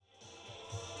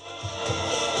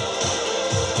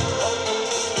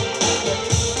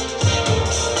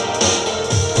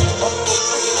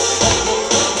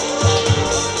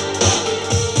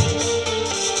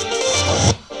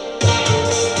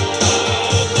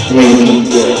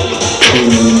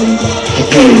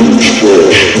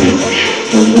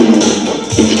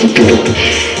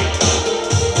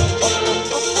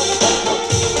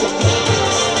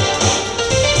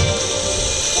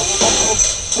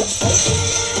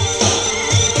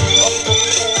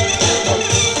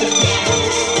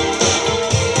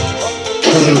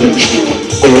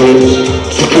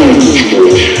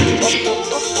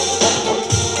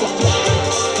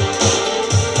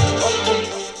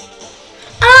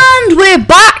And we're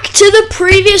back to the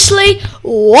previously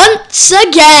once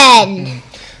again.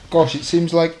 Gosh, it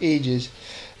seems like ages.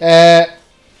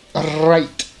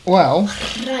 Right. Well.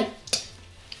 Right.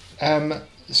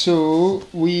 So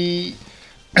we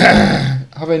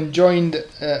having joined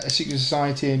a secret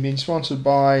society and been sponsored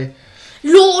by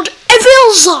Lord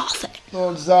Evil Zarthe.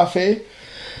 Lord Zaffe,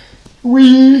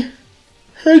 we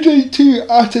headed to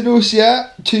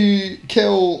Atenosia to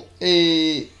kill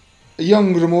a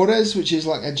young Remores, which is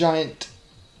like a giant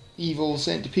evil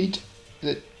centipede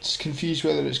that's confused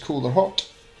whether it's cold or hot.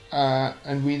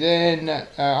 And we then,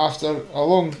 after a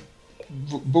long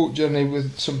boat journey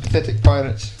with some pathetic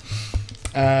pirates,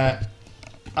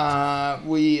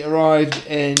 we arrived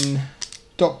in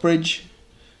Dockbridge,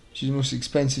 which is the most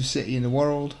expensive city in the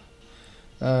world.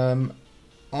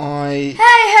 Hey,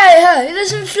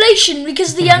 there's inflation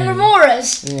because the young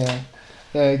Remores. Yeah,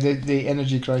 the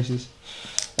energy crisis.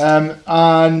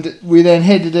 And we then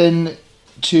headed in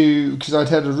because I'd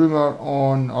heard a rumour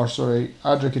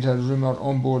Adric had heard a rumour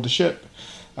on board the ship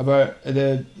about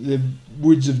the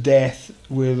woods of death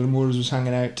where the Remores was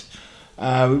hanging out.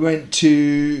 We went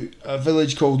to a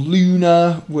village called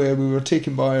Luna where we were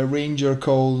taken by a ranger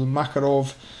called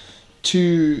Makarov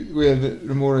to where the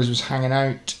Remores was hanging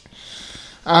out.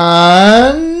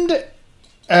 And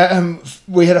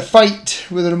we had a fight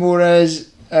with the Remores.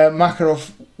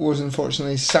 Makarov was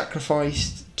unfortunately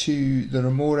sacrificed to the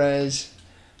Remores.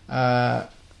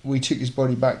 We took his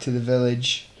body back to the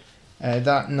village.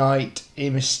 That night, a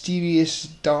mysterious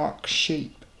dark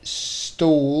shape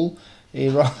stole a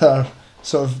rather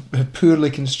sort of poorly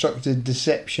constructed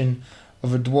deception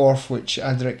of a dwarf which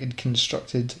Adric had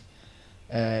constructed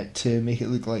to make it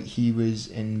look like he was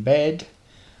in bed.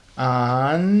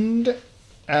 And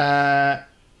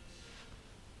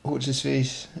what's his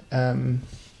face?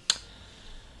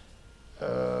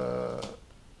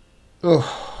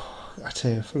 I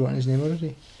tell you, I've forgotten his name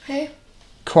already. Hey?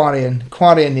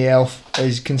 Quarian the elf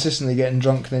is consistently getting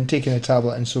drunk, then taking a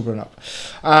tablet and sobering up.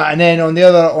 And then on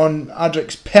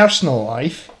Adric's personal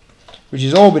life, which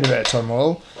has all been a bit of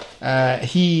turmoil,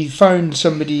 he found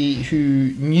somebody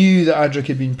who knew that Adric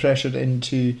had been pressured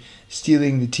into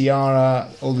stealing the tiara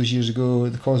all those years ago,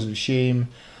 the cause of shame.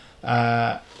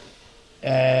 And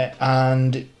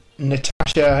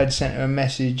Natasha had sent him a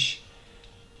message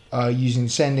using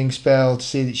sending spell to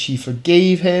say that she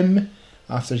forgave him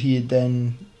after he had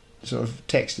then sort of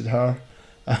texted her.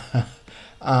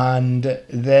 And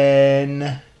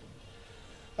then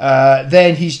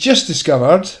he's just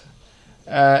discovered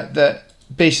that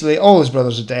basically all his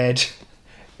brothers are dead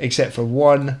except for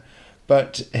one,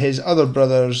 but his other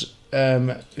brothers,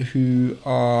 who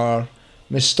are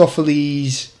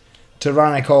Mistopheles,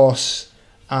 Tyrannikos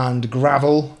and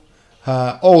Gravel,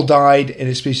 all died in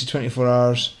a space of 24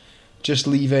 hours, just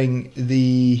leaving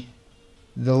the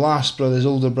last brother, his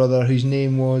older brother, whose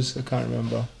name was, I can't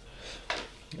remember,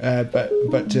 but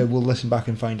we'll listen back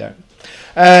and find out.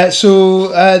 So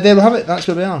there we have it. That's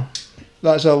where we are.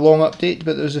 That's a long update,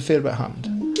 but there's a fair bit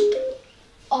happened.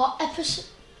 Our episode.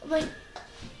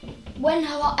 When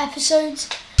have our episodes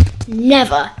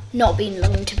never not been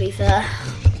long? To be fair,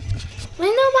 they're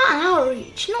about an hour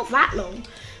each. Not that long,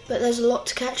 but there's a lot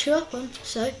to catch you up on.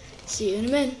 So see you in a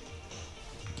minute.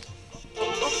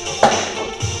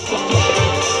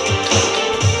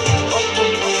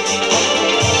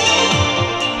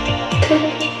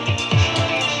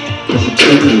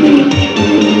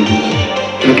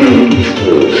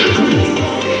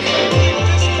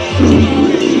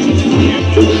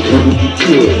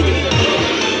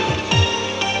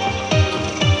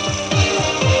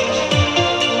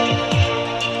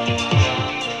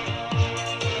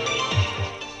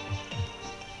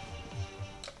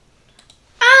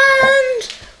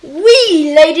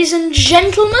 Ladies and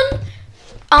gentlemen,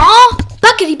 are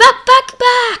backity back.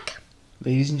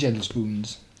 Ladies and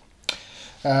gentlespoons.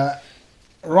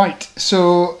 Right,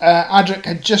 so Adric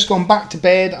had just gone back to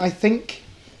bed, I think.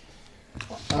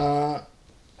 Or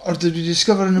did we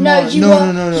discover in the morning?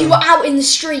 No. You were out in the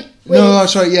street with... No,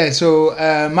 that's right, yeah. So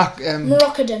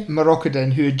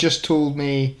Moroccan, who had just told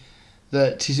me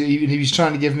that he was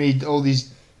trying to give me all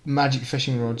these magic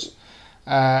fishing rods.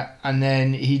 And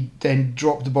then he then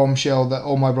dropped the bombshell that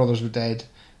all my brothers were dead,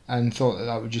 and thought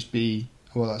that would just be,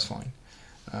 well, that's fine.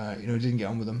 Didn't get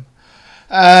on with them.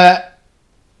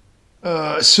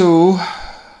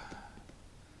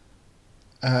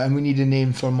 And we need a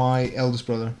name for my eldest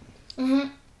brother. Mm-hmm.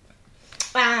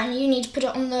 And you need to put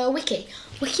it on the wiki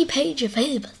page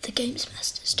available at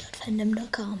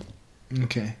thegamesmasters.fandom.com.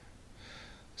 Okay.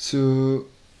 So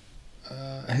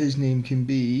his name can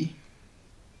be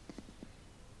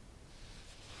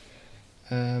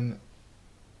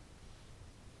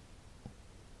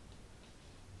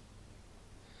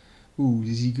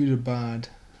is he good or bad?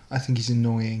 I think he's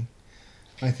annoying.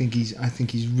 I think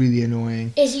he's really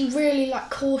annoying. Is he really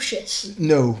cautious?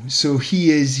 No, so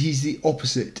he's the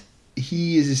opposite.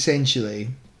 He is essentially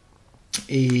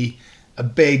a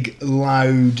big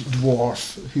loud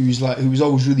dwarf who was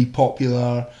always really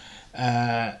popular,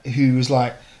 who was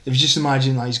if you just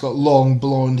imagine he's got long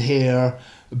blonde hair,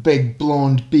 a big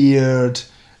blonde beard,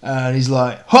 and he's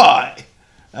like, "Hi,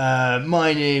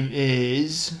 my name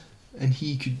is," and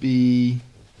he could be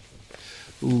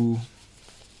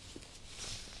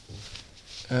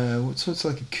what's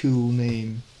a cool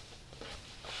name?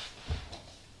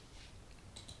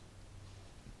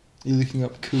 Are you looking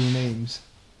up cool names?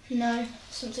 No,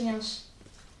 something else.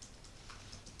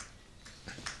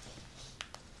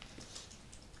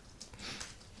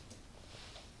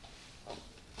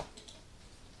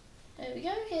 There we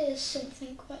go, here's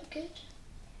something quite good.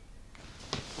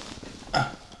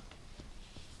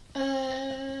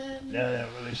 No,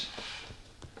 release.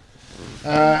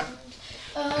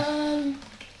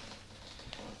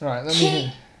 Right, let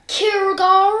me.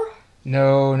 Kirgar.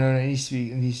 No, it needs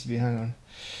to be. Hang on.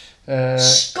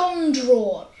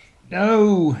 Skondror.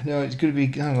 No, it's going to be.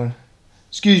 Hang on.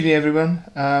 Excuse me, everyone.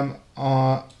 There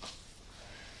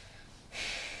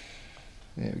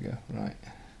we go. Right.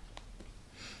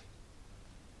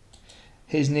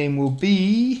 His name will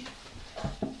be.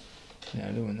 No,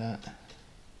 I don't want that.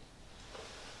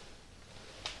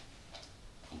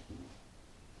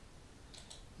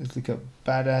 Let's look up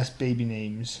badass baby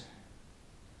names.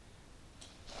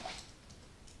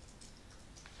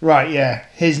 Right, yeah.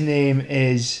 His name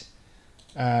is...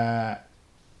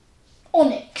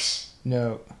 Onyx.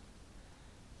 No.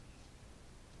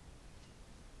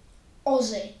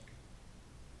 Ozzy.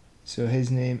 So his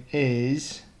name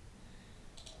is...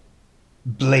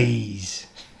 Blaze.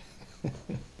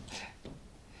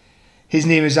 His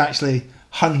name is actually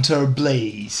Hunter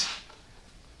Blaze.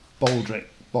 Baldark.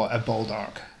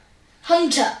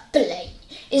 Hunter Blaze.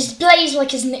 Is Blaze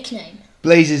his nickname?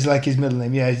 Blaze is his middle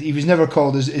name. Yeah, he was never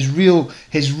called his real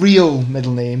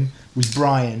middle name was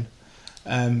Brian,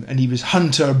 and he was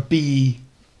Hunter B.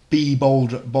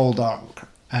 Baldark.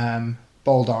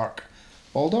 Baldark.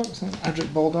 Is that Adric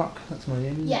Baldark? That's my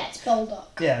name. Yeah, it's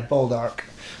Baldark. Yeah, Baldark.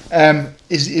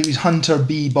 It was Hunter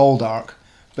B. Baldark,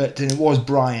 but then it was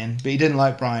Brian, but he didn't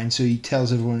like Brian, so he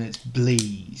tells everyone it's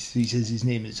Blaze. So he says his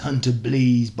name is Hunter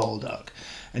Blaze Baldark,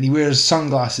 and he wears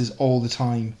sunglasses all the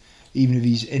time, even if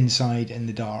he's inside in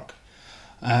the dark.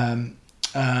 And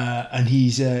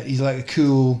he's like a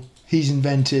cool. He's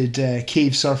invented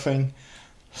cave surfing.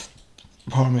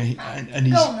 Pardon me. And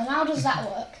he's. Go on, and how does that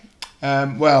work?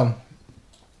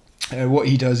 What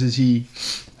he does is he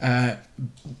finds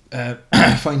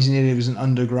an area with an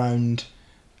underground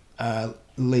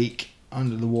lake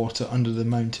under the water, under the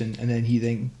mountain, and then he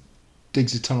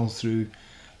digs a tunnel through,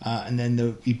 and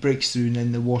then he breaks through, and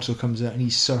then the water comes out, and he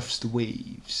surfs the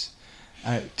waves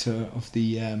out of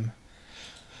the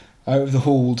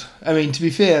hold. I mean, to be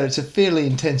fair, it's a fairly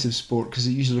intensive sport because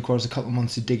it usually requires a couple of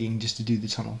months of digging just to do the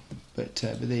tunnel. But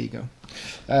there you go.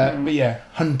 But yeah,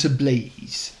 Hunter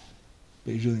Blaze.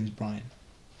 But his real name is Brian,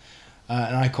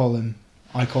 and I call him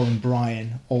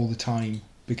Brian all the time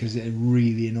because it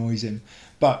really annoys him.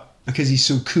 But because he's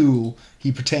so cool,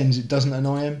 he pretends it doesn't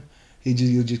annoy him.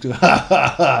 He'll just go, ha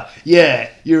ha ha,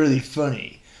 yeah, you're really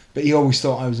funny. But he always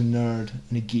thought I was a nerd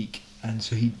and a geek, and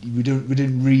so we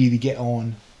didn't really get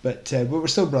on. But we're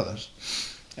still brothers.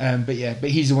 But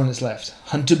he's the one that's left,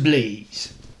 Hunter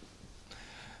Blaze.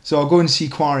 So I'll go and see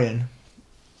Quarian.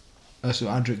 So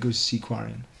Adric goes to see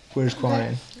Quarian. Where's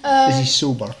Quarian? Is he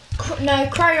sober? No,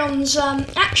 Crayon's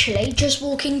actually just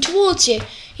walking towards you.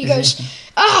 He goes,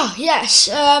 yes,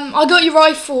 I got your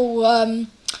rifle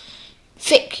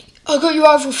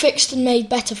fixed and made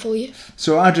better for you.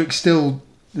 So Adric's still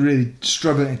really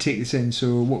struggling to take this in.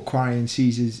 So what Quarian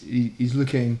sees is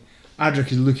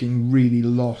Adric is looking really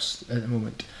lost at the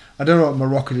moment. I don't know what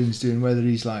Moroccan's doing, whether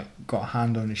he's got a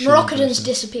hand on his shoulder. Moroccan's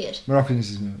disappeared. Moroccan's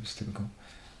it's typical.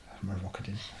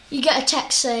 Moroccan. You get a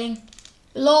text saying,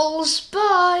 "Lols,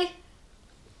 bye."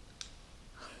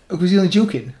 Was he only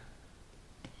joking?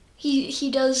 He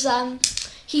does.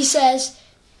 He says,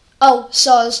 "Oh,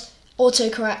 soz,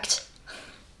 autocorrect."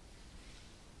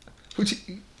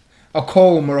 I'll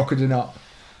call Moroccan up.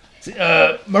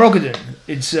 Moroccan,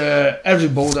 it's Ezra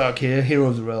Baldock here, hero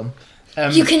of the realm.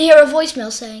 You can hear a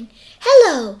voicemail saying,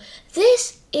 "Hello,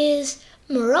 this is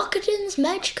Moroccan's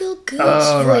magical goods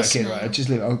Oh, right, voicemail." okay, right. I'll just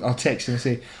leave it. I'll text him and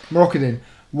say, Moroccan,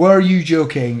 were you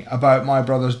joking about my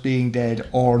brothers being dead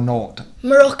or not?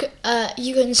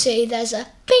 You can see there's a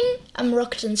ping, and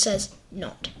Moroccan says,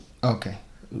 "Not." Okay.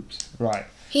 Oops. Right.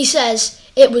 He says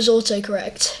it was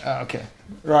autocorrect. Okay.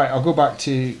 Right. I'll go back.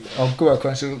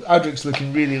 So Adric's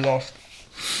looking really lost.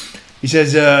 He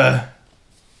says,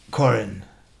 Corin,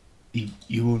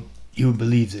 you won't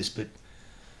believe this, but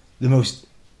the most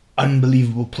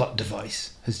unbelievable plot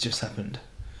device has just happened.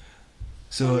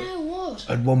 So what?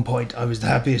 at one point I was the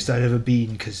happiest I'd ever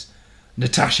been because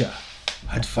Natasha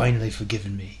had finally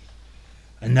forgiven me.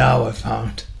 And now I've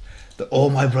found that all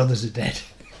my brothers are dead.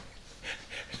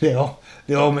 They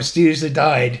all mysteriously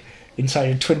died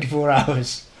inside of 24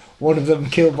 hours. One of them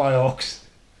killed by orcs.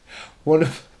 One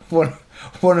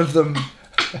of them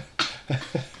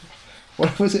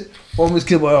what was it? One was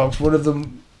killed by orcs. One of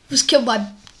them was killed by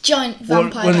giant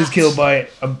vampire One bats. was killed by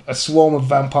a swarm of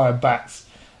vampire bats,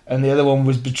 and the other one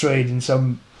was betrayed in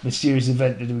some mysterious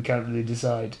event that we can't really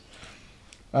decide.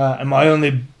 And my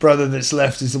only brother that's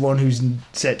left is the one who's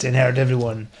set to inherit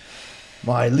everyone.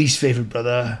 My least favourite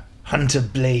brother, Hunter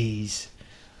Blaze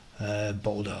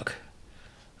Baldock.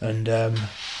 And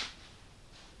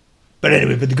but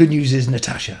the good news is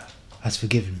Natasha has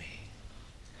forgiven me.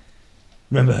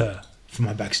 Remember her from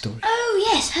my backstory? Oh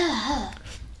yes, her.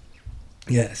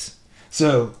 Yes.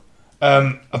 So,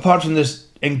 apart from this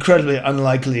incredibly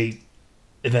unlikely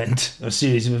event, or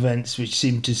series of events which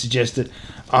seem to suggest that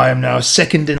I am now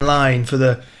second in line for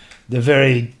the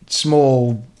very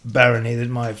small barony that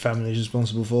my family is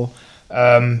responsible for.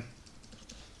 So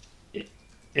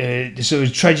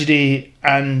it's tragedy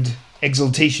and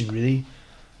exaltation, really.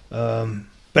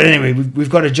 But anyway, we've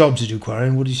got a job to do,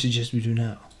 Quarren. What do you suggest we do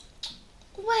now?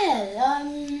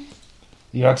 Well,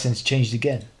 Your accent's changed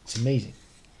again. It's amazing.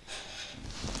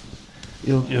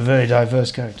 You're a very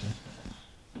diverse character.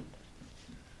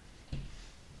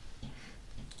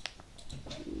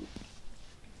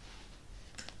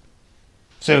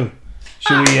 So,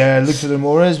 should we look for the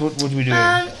Moras? What do we do?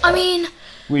 I mean,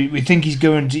 we think he's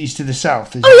going to the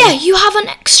south. Yeah, you have an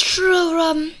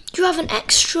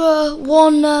extra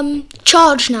one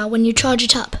charge now when you charge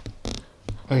it up.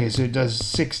 Okay, so it does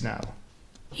 6 now.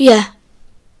 Yeah.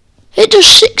 It does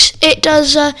 6. It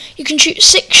does. You can shoot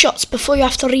 6 shots before you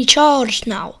have to recharge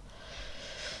now.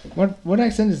 What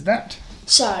accent is that?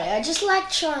 Sorry, I just like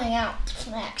trying out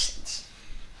different accents.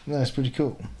 That's pretty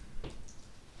cool.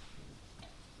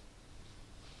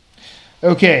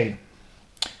 Okay.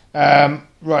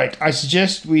 Right. I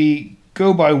suggest we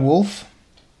go by wolf.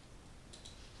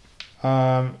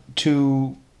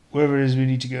 To wherever it is we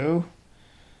need to go,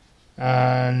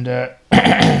 and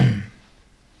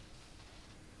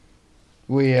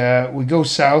we go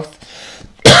south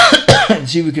and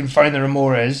see if we can find the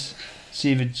Ramores.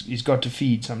 See if he's got to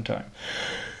feed sometime.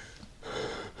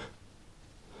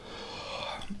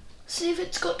 See if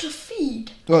it's got to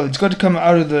feed. Well, it's got to come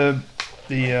out of the.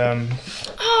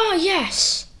 Ah,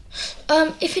 yes.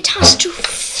 If it has to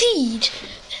feed.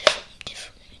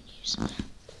 Different menus.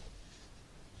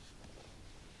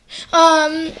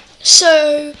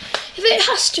 So if it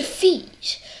has to feed,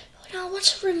 now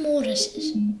what's a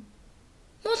Remora's?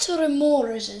 What's a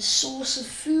Remora's source of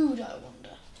food, I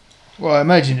wonder? Well, I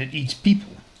imagine it eats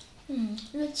people.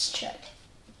 Let's check.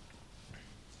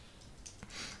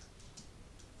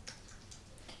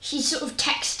 He sort of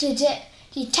texted it.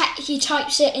 He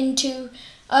types it into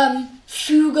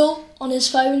Fugle on his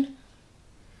phone.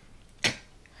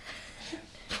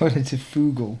 What is a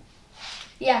Fugle?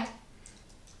 Yeah.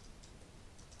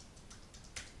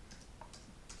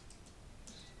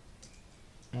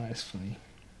 Oh, that's funny.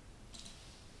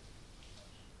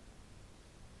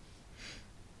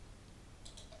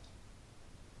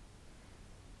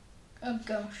 Oh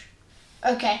gosh.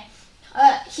 Okay.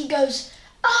 He goes,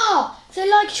 they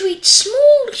like to eat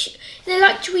they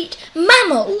like to eat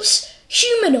mammals,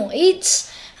 humanoids,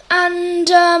 and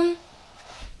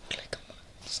click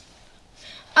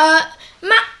on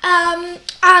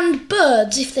and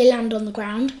birds if they land on the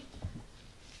ground.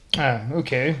 Ah,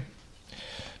 okay.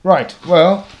 Right.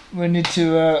 Well, we need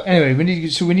to. Anyway, we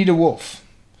need a wolf.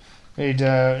 We need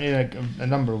a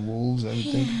number of wolves, I would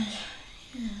think.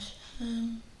 Yes.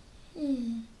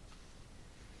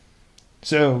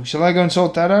 So, shall I go and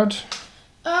sort that out?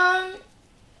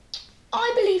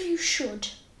 I believe should.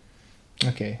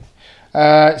 Okay.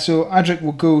 So Adric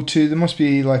will go to... There must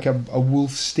be like a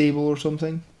wolf stable or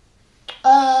something.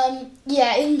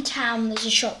 Yeah, in town there's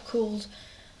a shop called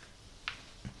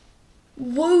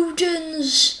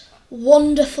Woden's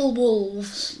Wonderful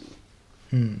Wolves.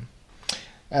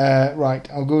 Right,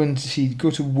 I'll go and go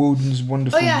to Woden's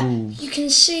Wonderful Wolves. You can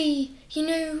see,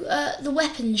 the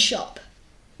weapons shop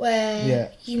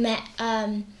where you met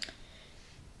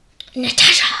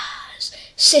Natasha's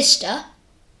sister.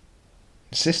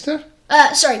 Sister?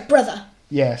 Brother.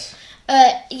 Yes.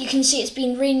 You can see it's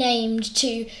been renamed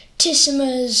to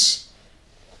Tissima's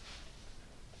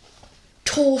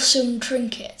Torsome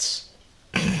Trinkets.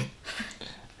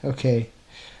 Okay.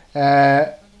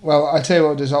 Well, I'll tell you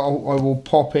what it is. I will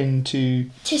pop into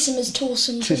Tissima's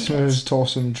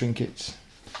Torsome Trinkets.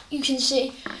 You can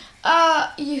see,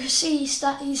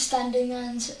 he's standing there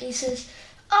and he says,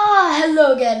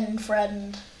 hello again,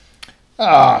 friend.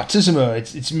 Tissima,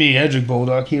 it's me, Edric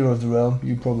Baldock, hero of the realm.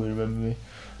 You probably remember me.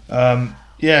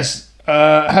 Yes.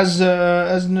 Has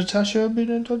Natasha been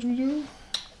in touch with you?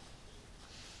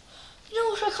 You know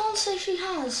what? I can't say she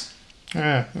has.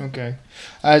 Okay.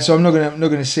 So I'm not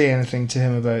gonna say anything to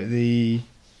him about the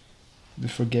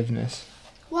forgiveness.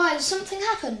 Why? Has something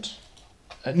happened?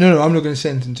 No, I'm not going to say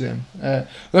anything to him. No.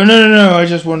 I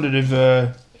just wondered if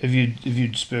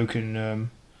you'd spoken.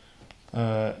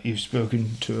 You've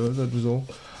spoken to her. That was all.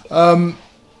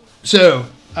 So,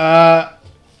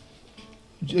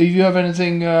 do you have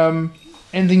anything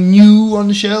new on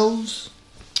the shelves?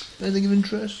 Anything of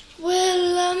interest?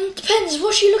 Well, depends.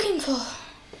 What are you looking for?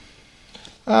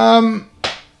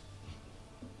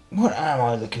 What am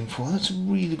I looking for? That's a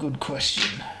really good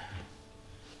question.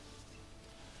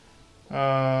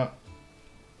 Let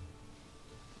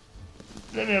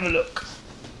me have a look.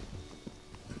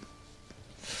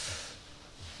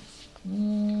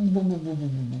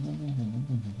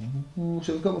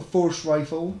 So we've got a force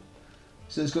rifle.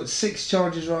 So it's got 6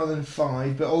 charges rather than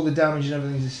 5, but all the damage and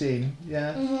everything's the same.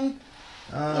 Yeah. Mhm.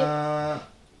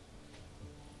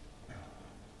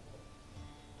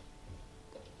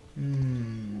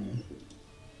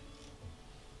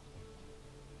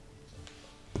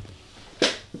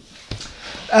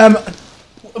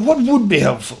 What would be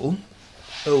helpful,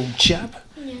 old chap?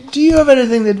 Yeah. Do you have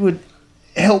anything that would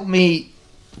help me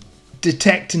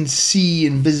detect and see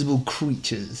invisible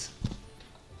creatures?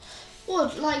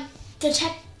 What, like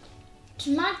detect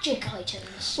magic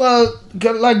items? Well,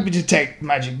 like detect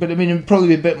magic, but I mean, it'd probably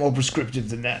be a bit more prescriptive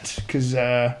than that. Because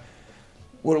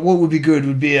what would be good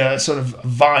would be a sort of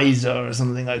visor or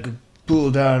something I could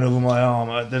pull down over my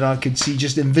armor that I could see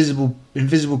just invisible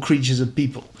creatures of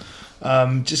people.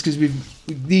 Just because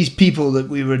these people that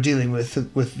we were dealing with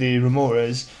the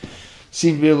Remoras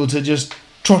seem to be able to just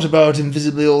trot about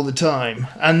invisibly all the time.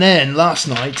 And then last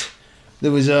night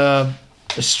there was a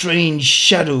strange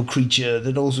shadow creature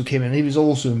that also came in. He was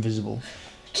also invisible.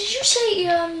 Did you say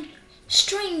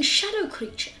strange shadow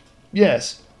creature?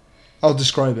 Yes, I'll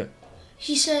describe it.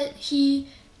 He said he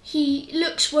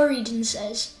looks worried and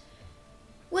says,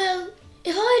 "Well,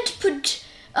 if I had to put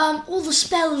all the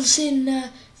spells in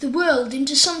the world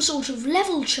into some sort of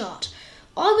level chart,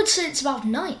 I would say it's about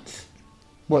 9th.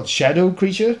 What, shadow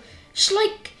creature? It's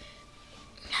like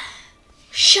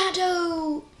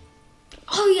shadow.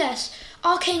 Oh yes,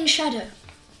 arcane shadow.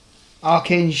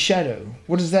 Arcane shadow.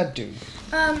 What does that do?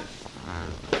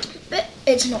 But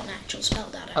it's not an actual spell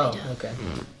that I know. Okay.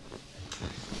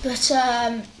 But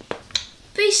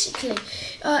basically,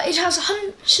 it has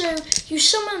so you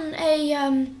summon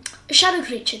a shadow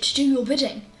creature to do your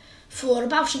bidding for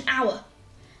about an hour.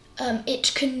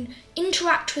 It can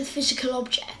interact with physical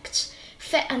objects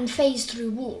and phase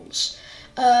through walls,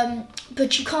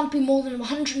 but you can't be more than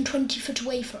 120 foot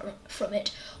away from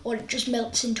it, or it just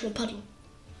melts into a puddle.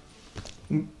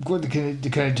 What, can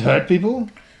it hurt people?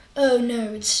 Oh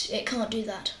no, it can't do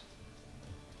that.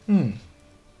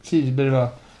 Seems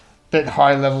a bit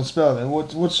high level spell then.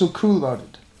 What's so cool about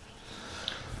it?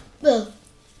 Well,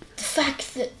 the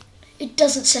fact that it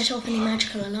doesn't set off any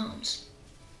magical alarms.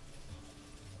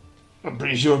 I'm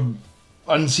pretty sure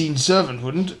Unseen Servant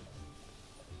wouldn't.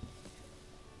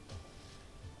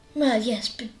 Well, yes,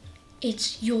 but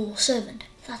it's your servant.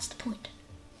 That's the point.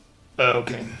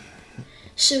 Okay.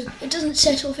 So it doesn't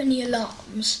set off any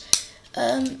alarms.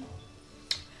 And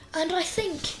I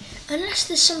think, unless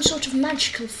there's some sort of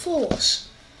magical force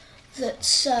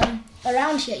that's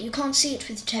around here, you can't see it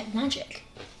with detect magic.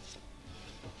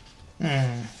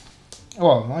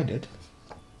 Well, I did.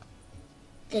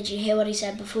 Did you hear what he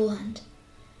said beforehand?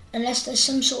 Unless there's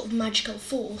some sort of magical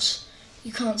force,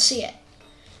 you can't see it.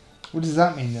 What does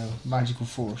that mean, though? Magical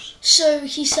force. So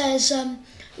he says,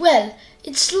 well,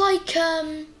 it's like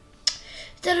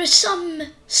there are some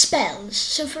spells.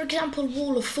 So, for example,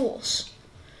 Wall of Force,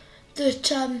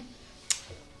 that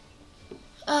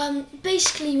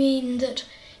basically mean that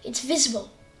it's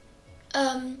visible.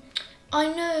 I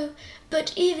know,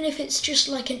 but even if it's just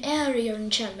like an area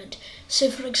enchantment, so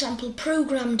for example,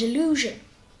 programmed illusion.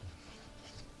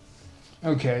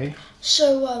 Okay.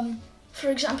 So, for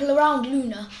example, around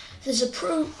Luna, it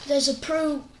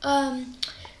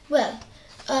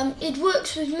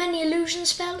works with many illusion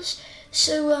spells.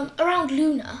 So, around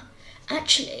Luna,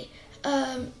 actually,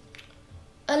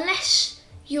 unless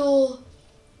your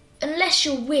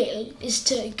will is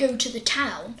to go to the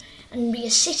town and be a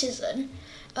citizen,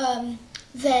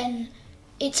 then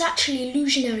it's actually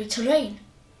illusionary terrain.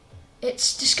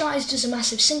 It's disguised as a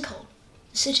massive sinkhole,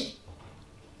 the city.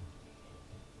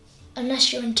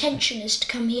 Unless your intention is to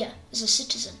come here as a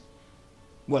citizen.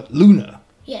 What, Luna?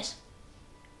 Yes.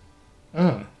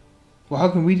 Oh. Well, how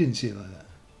come we didn't see it like that?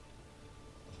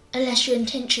 Unless your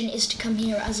intention is to come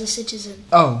here as a citizen.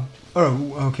 Oh,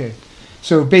 okay.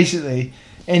 So basically,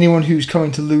 anyone who's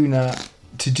coming to Luna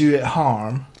to do it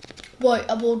harm... Right,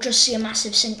 I will just see a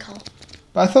massive sinkhole.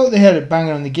 But I thought they had it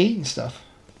banging on the gate and stuff.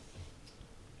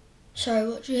 Sorry,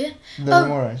 what did you hear? The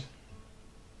Remoras.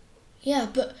 Yeah,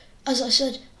 but as I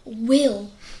said,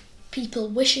 will people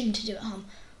wishing to do it harm,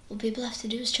 all people have to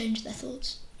do is change their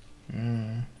thoughts.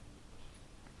 Mm.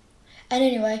 And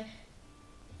anyway,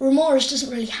 Remoras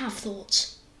doesn't really have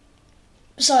thoughts.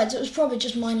 Besides, it was probably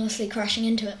just mindlessly crashing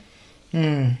into it.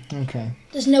 Okay.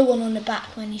 There's no one on the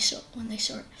back when they saw it.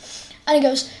 And he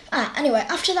goes, anyway,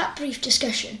 after that brief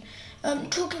discussion,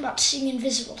 talking about seeing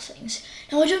invisible things.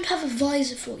 Now, I don't have a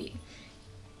visor for you,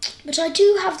 but I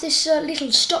do have this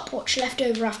little stopwatch left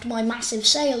over after my massive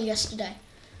sale yesterday.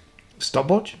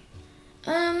 Stopwatch?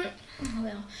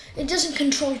 Well, it doesn't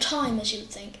control time as you would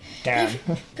think. Damn.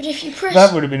 But if you press...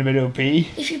 That would have been a bit OP.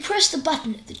 If you press the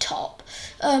button at the top,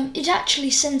 it actually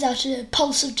sends out a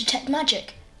pulse of detect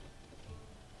magic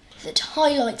that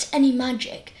highlights any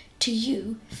magic to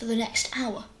you for the next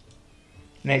hour.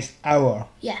 Next hour?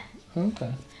 Yeah.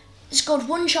 Okay. It's got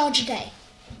 1 charge a day.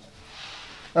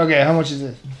 Okay, how much is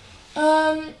it?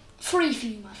 Free for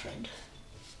you, my friend.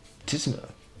 Tissimo.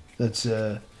 That's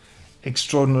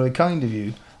extraordinarily kind of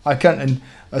you. I can't, and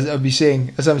as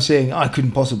I'm saying, I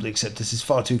couldn't possibly accept this. It's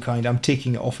far too kind. I'm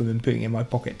taking it off him and putting it in my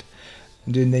pocket,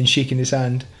 and then shaking his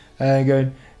hand and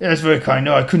going, "Yeah, that's very kind.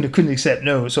 No, I couldn't accept.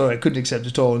 No, sorry, I couldn't accept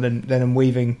at all." And then I'm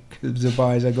waving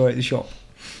goodbye as I go out the shop.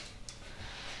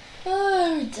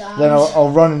 Oh, Dad. Then I'll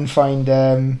run and find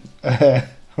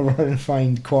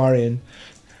Quarian,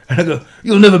 and I go,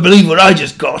 "You'll never believe what I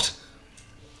just got."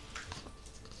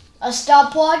 A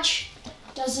stopwatch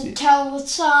doesn't tell the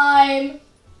time.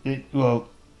 Well,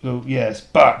 yes,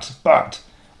 but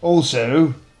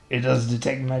also it does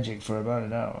detect magic for about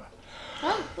an hour.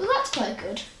 Oh, well, that's quite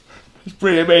good. It's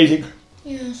pretty amazing.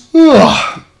 Yes.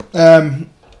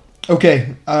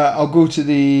 Okay, I'll go to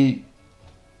the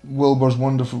Wilbur's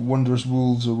Wondrous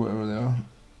Wolves or whatever they are.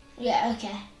 Yeah,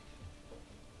 okay.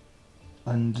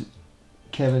 And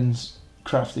Kevin's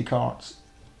Crafty Carts.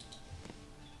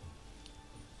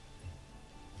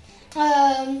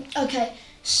 Okay,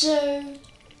 so...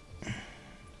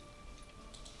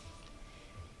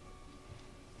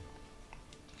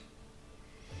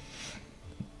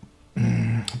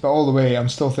 But all the way, I'm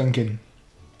still thinking,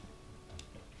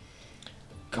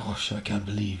 gosh, I can't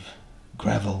believe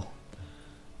Gravel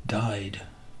died.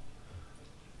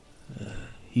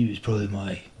 He was probably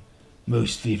my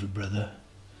most favourite brother.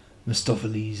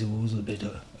 Mistopheles was a bit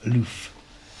aloof,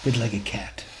 a bit like a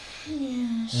cat.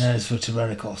 Yes. As for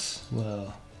Tyrannicos,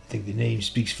 well, I think the name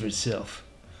speaks for itself.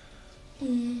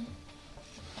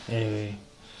 Anyway.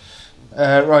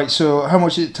 Right, so how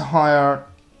much is it to hire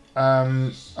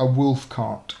a wolf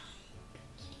cart?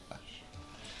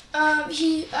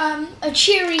 A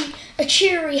cheery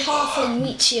halfling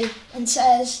meets you and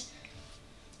says...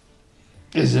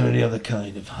 Is there any other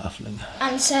kind of halfling?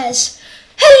 And says,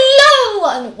 "Hello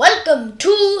and welcome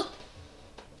to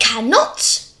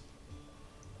Canot's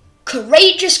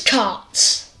Courageous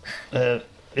Carts." Yeah,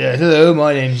 hello,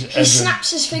 my name's Edwin. He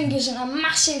snaps his fingers and a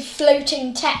massive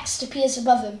floating text appears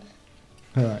above him.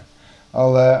 Alright. I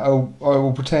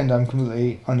will pretend I'm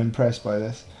completely unimpressed by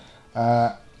this.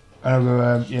 And I'll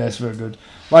go, yeah, it's very good.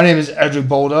 My name is Edric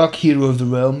Baldock, hero of the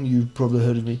realm. You've probably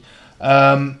heard of me.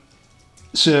 We're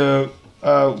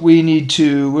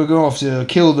going off to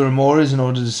kill the Remoras in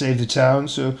order to save the town.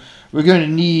 So we're going to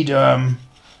need, do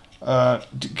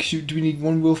we need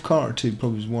one wolf cart or two?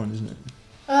 Probably just one, isn't it?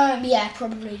 Yeah,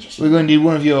 probably just. We're going to need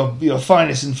one of your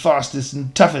finest and fastest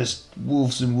and toughest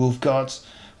wolves and wolf carts,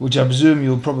 which I presume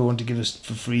you'll probably want to give us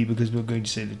for free because we're going to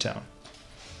save the town.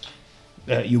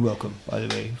 You're welcome, by the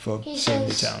way, for saving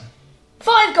the town.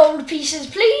 5 gold pieces,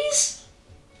 please.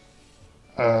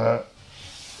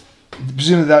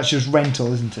 Presumably that's just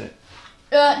rental, isn't it?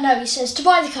 No, he says to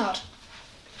buy the cart.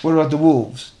 What about the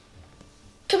wolves?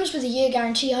 Comes with a year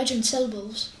guarantee. I don't sell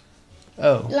wolves.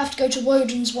 Oh. You'll have to go to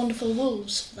Woden's Wonderful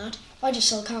Wolves for that. I just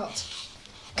sell carts.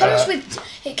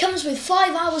 It comes with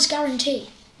 5 hours guarantee.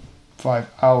 5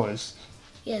 hours?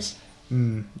 Yes.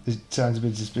 It sounds a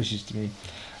bit suspicious to me.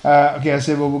 Okay, I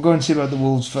said, well, we'll go and see about the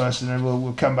wolves first, and then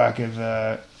we'll come back if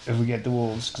we get the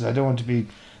wolves, because I don't want to be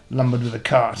lumbered with a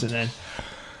cart, and then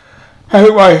have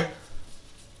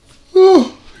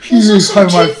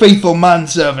my faithful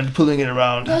manservant pulling it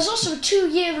around. There's also a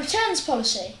 2-year returns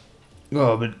policy.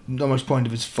 Oh, but not much point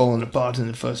if it's falling apart in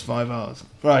the first 5 hours.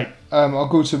 Right, I'll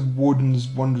go to Warden's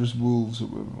Wondrous Wolves, or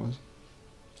whatever it was.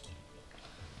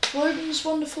 Woden's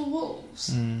Wonderful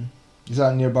Wolves? Is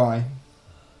that nearby?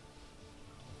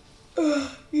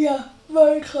 Yeah,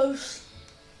 very close.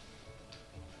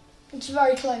 It's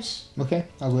very close. Okay,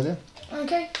 I'll go there.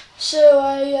 Okay, so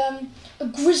a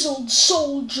grizzled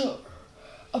soldier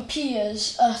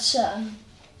appears at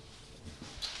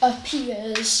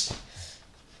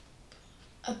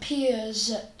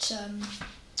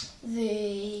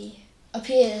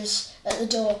the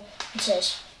door and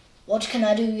says, "What can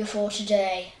I do you for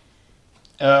today?"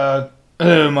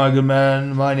 Hello, my good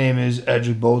man. My name is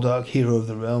Edric Baldock, hero of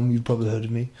the realm. You've probably heard of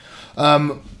me.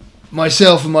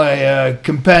 Myself and my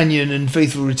companion and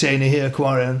faithful retainer here,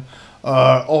 Quarian,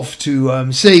 are off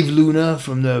to save Luna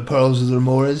from the Pearls of the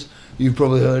Remores. You've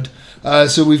probably heard.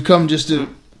 So we've come just to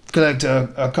collect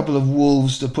a couple of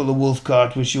wolves to pull a wolf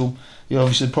cart, which you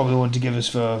obviously probably want to give us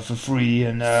for free.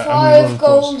 And 5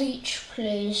 gold each,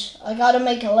 please. I gotta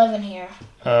make 11 here.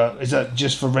 Is that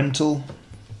just for rental?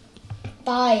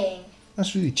 Buying.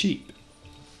 That's really cheap.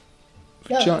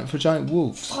 For giant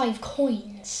wolves. 5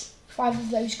 coins. 5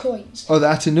 of those coins. Oh, the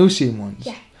Atenosian ones?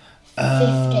 Yeah.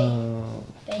 50.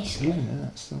 Basically. Even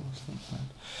that's not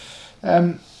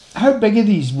bad. How big are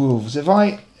these wolves? If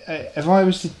I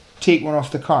was to take one off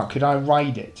the cart, could I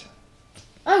ride it?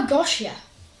 Oh gosh, yeah.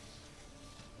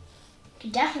 You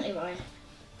could definitely ride it.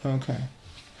 Okay.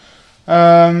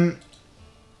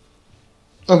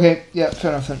 Okay, yeah,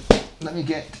 fair enough then. Let me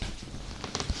get...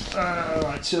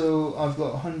 right, so I've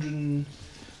got 100...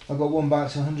 I've got one back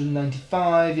to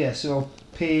 195, yeah, so I'll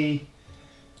pay...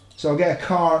 So I'll get a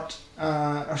cart,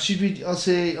 or should we... I'll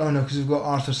say... Oh no, because we've got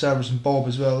Arthur, Cerberus and Bob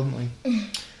as well, haven't we?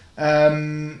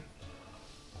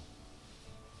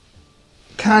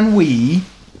 Can we...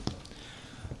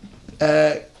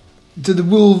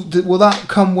 will that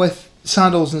come with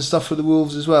saddles and stuff for the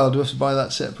wolves as well? Do we have to buy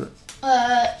that separate?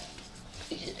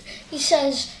 He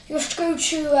says you have to go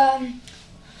to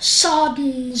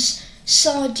Sarden's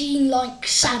sardine-like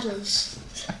saddles.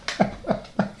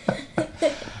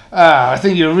 I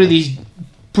think you're really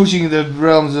pushing the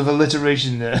realms of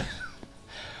alliteration there.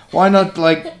 Why not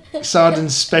like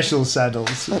Sarden's special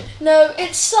saddles? No,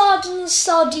 it's Sarden's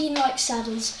sardine-like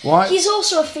saddles. Why? He's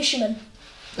also a fisherman.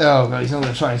 Oh god, he's not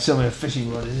going to try and sell me a fishing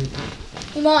rod, is he?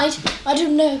 He might. I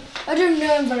don't know. I don't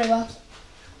know him very well.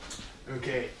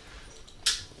 Okay.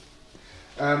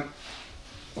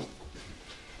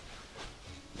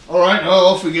 Alright, well,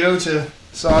 off we go to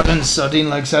Sarden's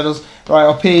sardine-like saddles. Right,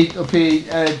 I'll pay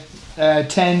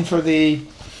 10 for the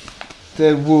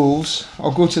wolves.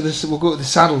 We'll go to the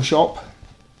saddle shop.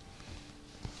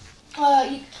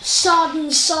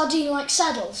 Sarden's sardine-like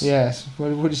saddles? Yes.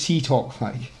 What does he talk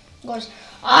like? He goes,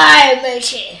 "Aye,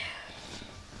 matey."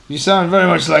 You sound very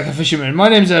much like a fisherman. My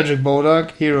name's Edric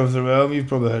Baldock, hero of the realm. You've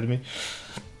probably heard of me.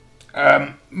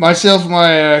 Myself and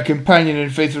my companion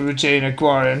and faithful retainer,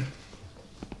 Quarian,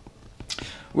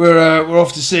 we're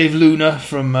off to save Luna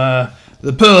from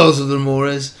the Pearls of the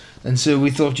Remores, and so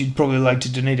we thought you'd probably like to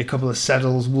donate a couple of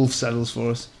saddles, wolf saddles for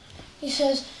us. He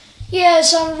says,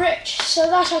 "Yes, I'm rich, so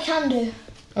that I can do.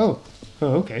 Oh,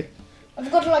 okay. I've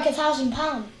got like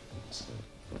 £1,000.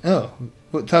 Oh,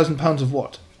 what, £1,000 of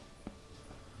what?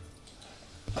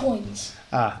 Coins.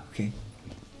 Ah, okay.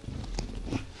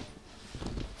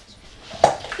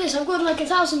 Yes, I've got like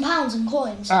 £1,000 in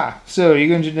coins." Ah, so you're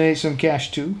going to donate some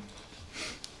cash too?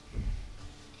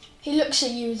 He looks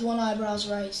at you with one eyebrows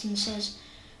raised and says,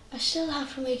 "I still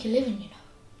have to make a living, you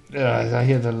know." I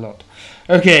hear that a lot.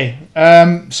 Okay,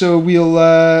 so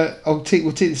we'll take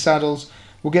the saddles.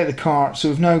 We'll get the cart. So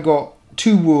we've now got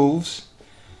 2 wolves.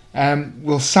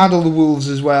 We'll saddle the wolves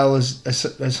as well as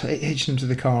hitch them to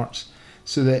the carts.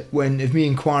 so that if me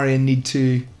and Quarian need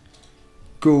to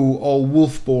go all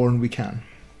wolf-born, we can.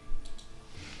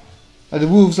 Are the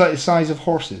wolves like the size of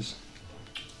horses?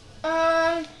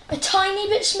 A tiny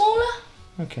bit smaller.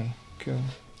 Okay, cool.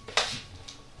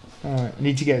 Alright, I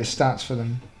need to get the stats for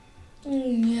them.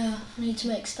 Yeah, I need to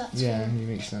make stats. Yeah, you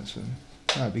make stats for them.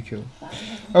 That'd be cool.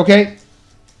 Okay.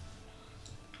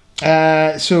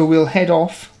 So we'll head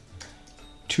off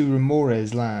to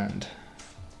Remores land.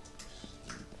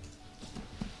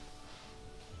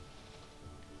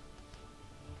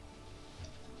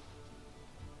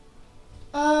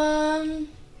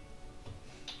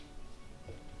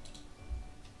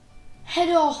 Head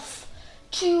off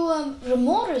to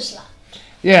Remores land.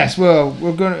 Yes, well,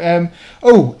 we're going to...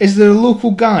 is there a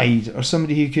local guide or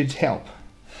somebody who could help?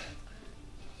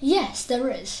 Yes, there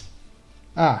is.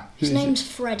 Ah, who His is name's it?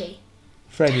 Freddy.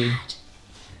 Freddy. Dad.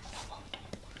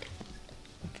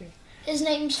 Okay. His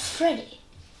name's Freddy.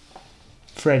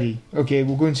 Freddy. Okay,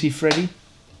 we'll go and see Freddy.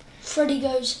 Freddy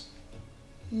goes,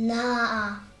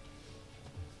 nah.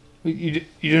 You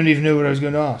don't even know what I was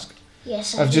going to ask.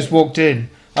 Yes, I've just walked in.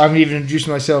 I haven't even introduced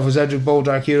myself as Edric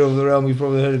Baldrack, hero of the realm. You've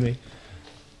probably heard of me.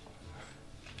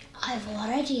 I've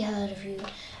already heard of you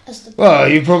as the Well,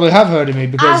 you probably have heard of me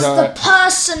because the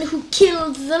person who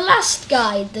killed the last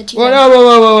guy that you.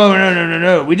 Well,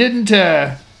 no. We didn't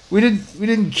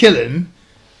kill him.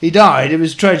 He died. It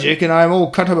was tragic, and I'm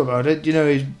all cut up about it. You know,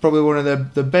 he's probably one of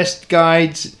the best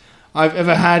guides I've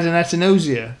ever had in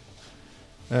Atenosia.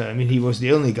 I mean, he was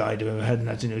the only guide I've ever had in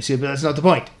Atenosia, but that's not the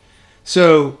point.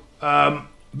 So,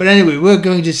 but anyway, we're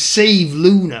going to save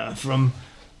Luna from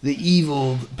the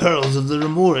evil perils of the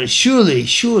Remora. Surely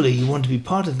you want to be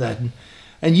part of that,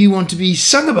 and you want to be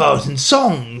sung about in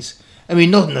songs. I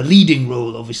mean, not in a leading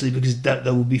role, obviously, because that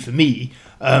would be for me.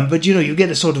 But you get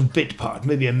a sort of bit part,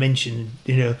 maybe a mention,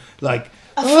 like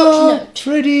a footnote.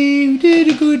 Freddy, you did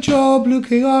a good job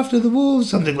looking after the wolves,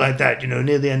 something like that.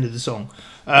 Near the end of the song.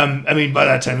 I mean, by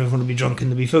that time, everyone will be drunk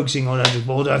and they'll be focusing on Edric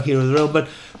Baldrack, hero of the realm.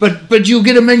 But you'll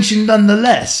get a mention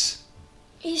nonetheless.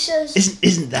 He says,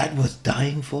 Isn't that worth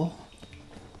dying for?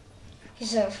 He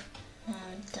says, I'll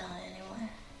die anyway.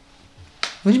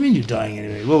 What do you mean you're dying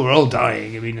anyway? Well, we're all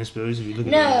dying. I mean, I suppose if you look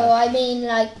at it. No, I mean,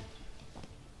 like,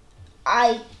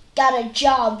 I got a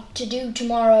job to do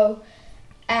tomorrow,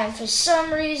 and for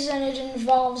some reason it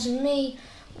involves me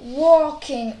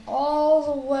walking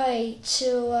all the way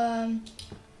to,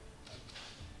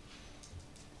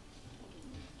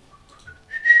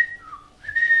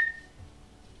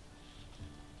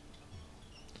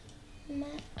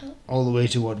 all the way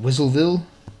to what? Whistleville?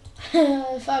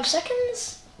 5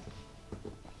 seconds.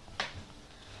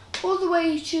 All the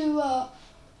way to,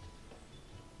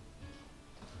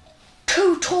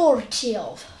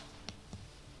 Kotortiov.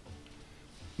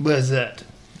 Where's that?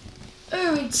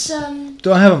 Oh, it's,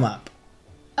 Do I have a map?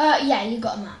 yeah, you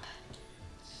got a map.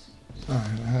 Oh,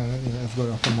 I've got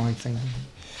it up on my thing.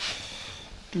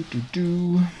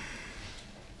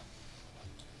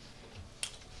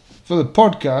 For the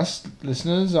podcast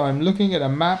listeners, I'm looking at a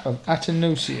map of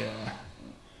Atenosia.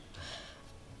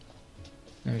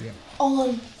 There we go.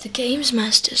 On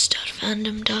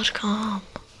thegamesmasters.fandom.com.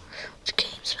 It's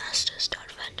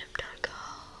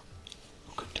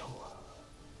gamesmasters.fandom.com.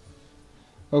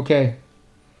 Okay.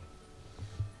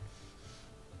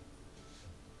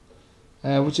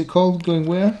 What's it called? Going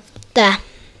where? There.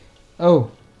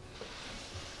 Oh.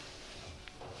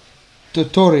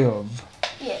 Totoriov.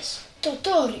 Yes,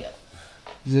 Totorio.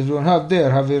 Does everyone have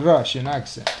a Russian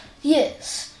accent?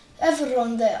 Yes,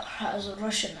 everyone there has a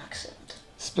Russian accent.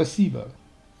 Spasibo.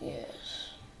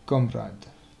 Yes. Comrade.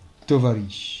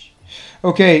 Tovarish.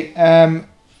 Okay,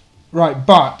 right,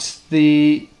 but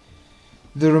the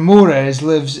Remores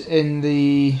lives in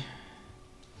the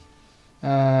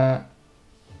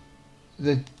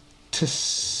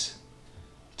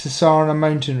Tisarna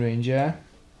mountain range, yeah?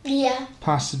 Yeah.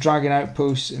 Past the dragon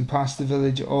outpost and past the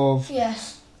village of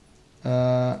Yes.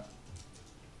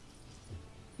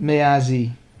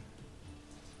 Meazi.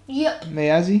 Yep.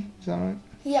 Meazi? Is that right?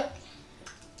 Yep.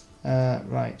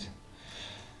 Right.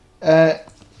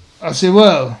 I'll say,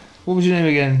 well, what was your name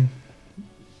again?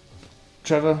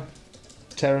 Trevor?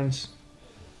 Terence?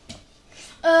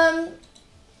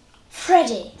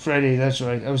 Freddy. Freddy, that's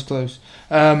right. I was close.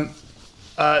 So,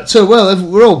 well,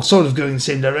 we're all sort of going in the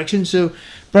same direction, so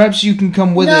perhaps you can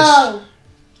come with us.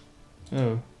 No.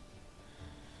 Oh.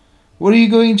 What are you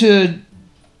going to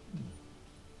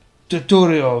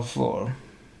Totoriov for?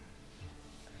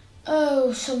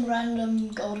 Oh, some random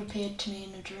god appeared to me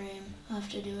in a dream. I have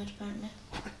to do it, apparently.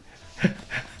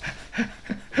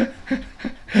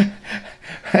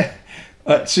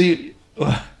 So you...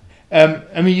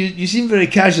 I mean, you seem very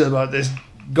casual about this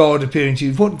God appearing to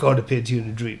you. What God appeared to you in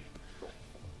a dream?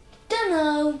 Don't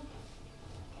know.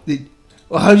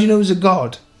 Well, how do you know it was a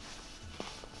God?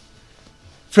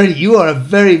 Freddie, you are a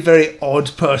very, very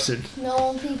odd person.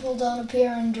 No, people don't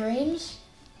appear in dreams.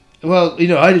 Well,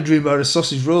 I had a dream about a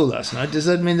sausage roll last night. Does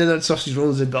that mean that sausage roll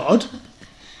is a God?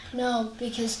 No,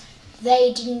 because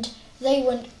they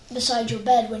went beside your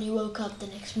bed when you woke up the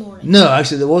next morning. No,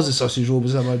 actually, there was a sausage roll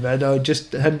beside my bed. I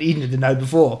just hadn't eaten it the night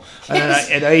before, Yes.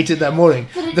 and I ate it that morning.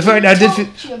 But The fact I did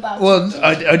talk to you about well, it.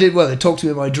 I did well. They talked to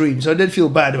me in my dreams, so I did feel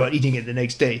bad about eating it the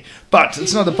next day. But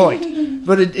that's not the point.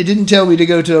 But it didn't tell me to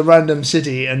go to a random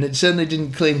city, and it certainly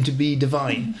didn't claim to be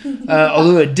divine.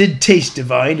 Although it did taste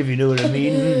divine, if you know what I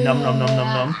mean. Nom nom nom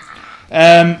nom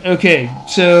nom. Okay,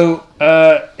 so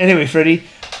anyway, Freddie,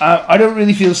 I don't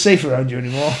really feel safe around you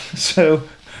anymore. So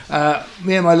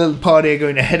me and my little party are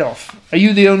going to head off. Are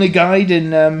you the only guide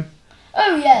in? Oh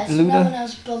yes, Luna? no one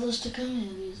else bothers to come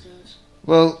here these days.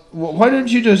 Well, why don't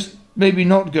you just maybe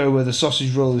not go where the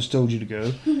sausage roll has told you to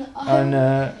go,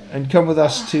 and come with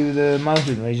us to the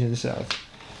mountain range in the south,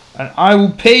 and I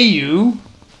will pay you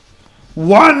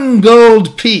 1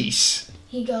 gold piece.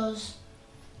 He goes,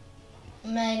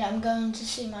 mate, I'm going to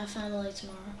see my family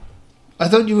tomorrow. I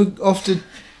thought you were off to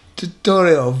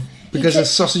Toreov because the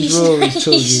sausage roll has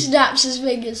told He you. snaps his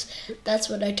fingers. That's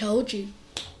what I told you.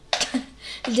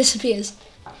 He disappears.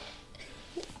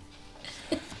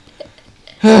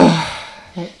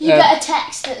 You get a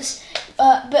text that's,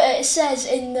 but it says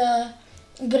in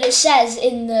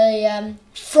the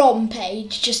from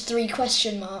page just 3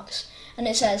 question marks, and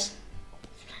it says,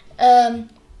 no,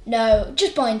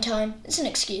 just buying time. It's an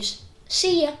excuse.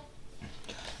 See ya.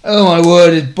 Oh my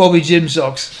word! It's Bobby Jim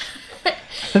Socks.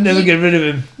 I'll never get rid of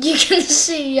him. You can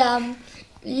see.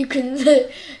 You can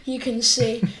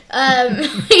see.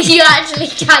 You actually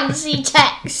can see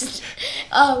text.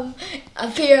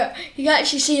 Appear. You can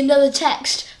actually see another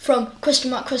text from question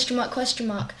mark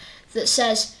that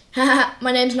says, "Haha,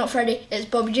 my name's not Freddy. It's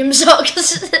Bobby Jim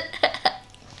Socks."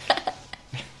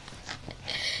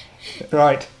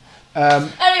 Right.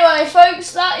 Anyway,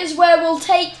 folks, that is where we'll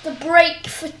take the break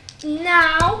for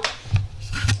now,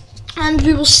 and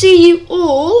we will see you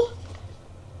all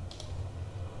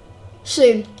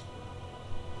soon.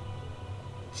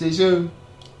 See you soon.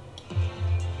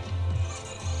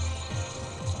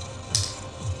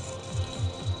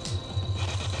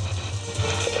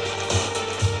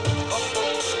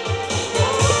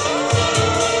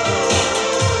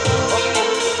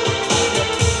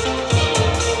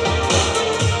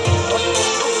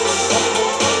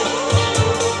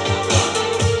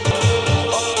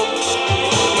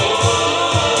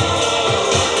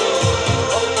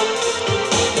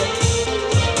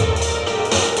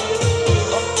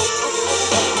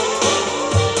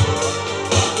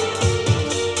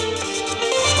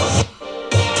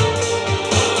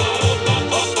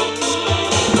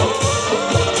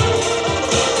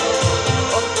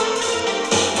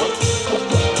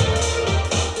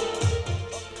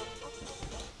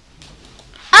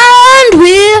 And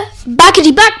we're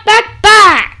backety back.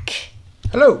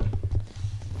 Hello.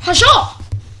 Hasha.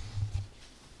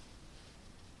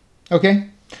 Okay.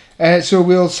 So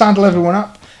we'll saddle everyone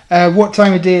up. What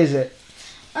time of day is it?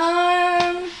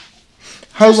 How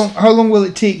long will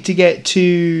it take to get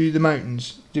to the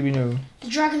mountains? Do we know? The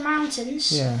Dragon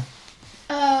Mountains. Yeah.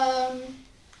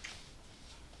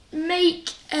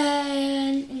 Make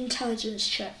an intelligence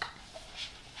check.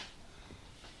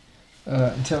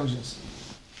 Intelligence.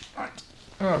 Right.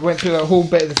 Oh, I went through that whole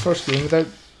bit of the first game without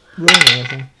rolling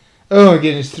anything. Oh my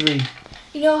goodness, 3.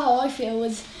 You know how I feel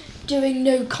with doing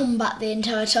no combat the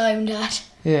entire time, Dad.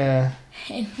 Yeah.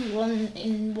 In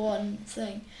one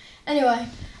thing. Anyway,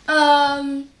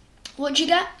 what'd you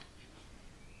get?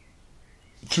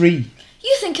 3.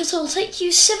 You think it'll take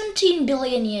you 17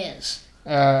 billion years?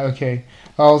 Okay.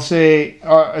 I'll say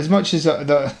as much as I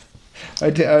don't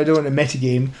want a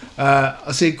metagame.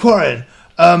 I'll say Corin.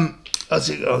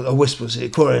 I'll whisper. Say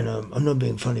Corin. I'm not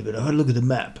being funny, but I had a look at the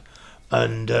map,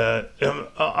 and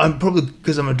I'm probably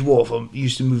because I'm a dwarf. I'm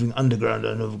used to moving underground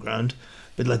and overground, a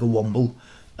bit like a womble.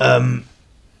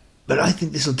 But I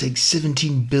think this will take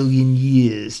 17 billion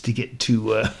years to get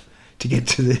to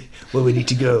the where we need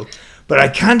to go. But I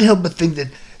can't help but think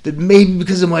that maybe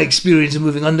because of my experience of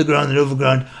moving underground and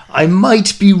overground, I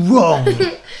might be wrong.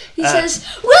 He says,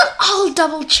 well, I'll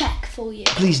double check for you.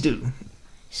 Please do.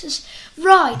 He says,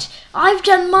 right, I've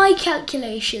done my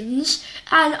calculations,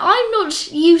 and I'm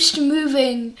not used to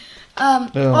moving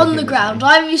on the ground.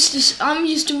 I'm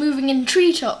used to moving in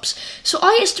treetops. So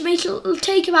I estimate it'll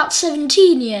take about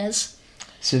 17 years.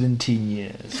 17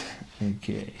 years.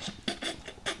 Okay.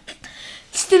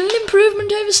 still an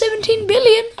improvement over 17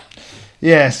 billion.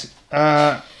 Yes.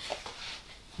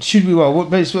 Should we?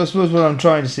 Well, I suppose what I'm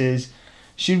trying to say is,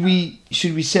 should we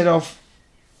set off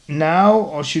now,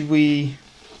 or should we?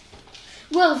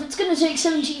 Well, if it's going to take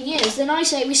 17 years, then I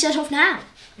say we set off now.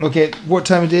 Okay. What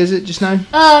time of day is it just now?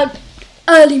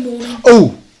 Early morning.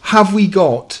 Oh, have we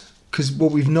got? Because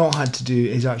what we've not had to do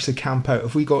is actually camp out.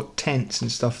 Have we got tents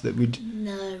and stuff that would?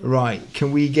 No. Right.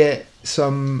 Can we get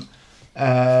some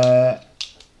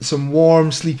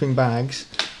warm sleeping bags?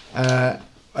 I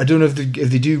don't know if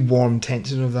they do warm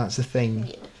tents. I don't know if that's a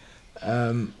thing.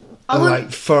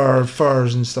 Like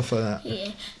furs and stuff like that.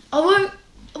 Yeah. I won't.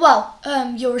 Well,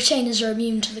 your retainers are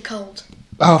immune to the cold.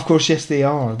 Oh, of course, yes, they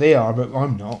are. They are, but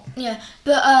I'm not. Yeah,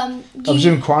 but I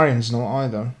presume Quarian's not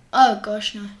either. Oh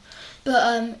gosh, no.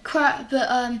 But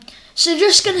so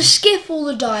just gonna skip all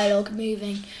the dialogue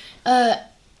moving.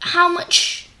 How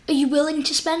much are you willing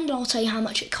to spend? I'll tell you how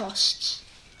much it costs.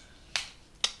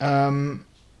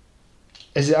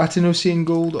 Is it Atenosian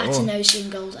gold? Atenosian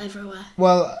gold everywhere.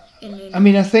 Well, I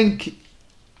mean, I think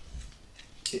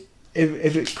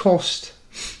if it cost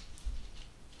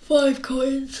 5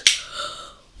 coins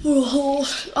for a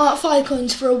horse, 5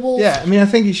 coins for a wolf. Yeah, I mean, I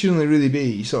think it should only really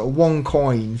be sort of 1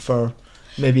 coin for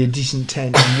maybe a decent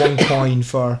tent and 1 coin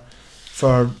for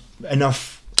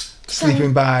enough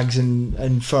sleeping bags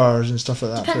and furs and stuff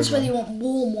like that. Depends whether you want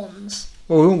warm ones.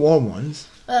 Well, we want warm ones.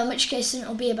 In which case, then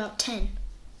it'll be about 10.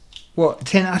 What,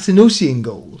 10 Atenosian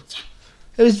gold? Yeah.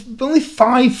 It was only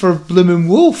 5 for bloomin'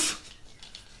 wolf.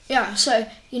 Yeah, so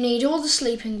you need all the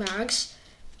sleeping bags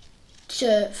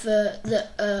for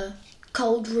the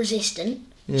cold resistant,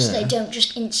 so they don't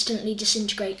just instantly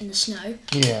disintegrate in the snow.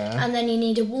 Yeah. And then you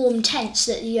need a warm tent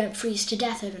so that you don't freeze to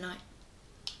death overnight.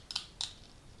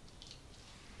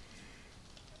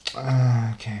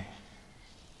 Okay.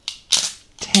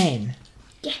 10.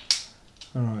 Yeah.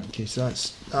 Alright, okay, so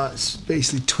that's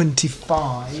basically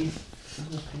 25.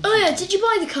 Oh yeah, did you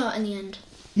buy the cart in the end?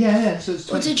 Yeah, so it's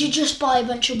 20. Or did you just buy a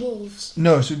bunch of wolves?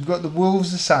 No, so we've got the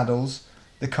wolves, the saddles,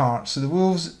 the cart. So the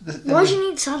wolves... Why do you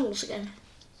need saddles again?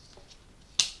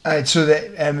 So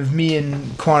that if me and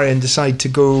Quarian decide to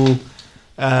go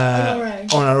on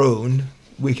our own,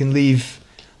 we can leave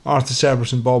Arthur,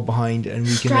 Cerberus and Bob behind and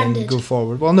we can then go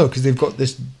forward. Well, no, because they've got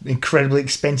this incredibly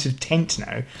expensive tent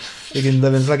now. They can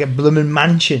live in like a blooming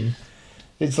mansion.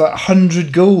 It's like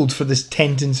 100 gold for this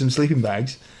tent and some sleeping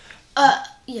bags.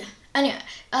 Yeah. Anyway,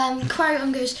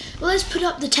 Quarian goes, well, let's put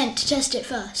up the tent to test it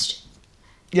first.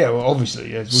 Yeah, well,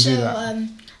 obviously, yes, we'll do that.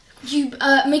 You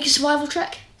make a survival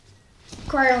check.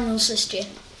 Quarian will assist you.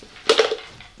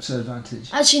 So advantage.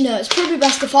 Actually, no, it's probably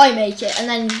best if I make it, and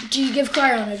then do you give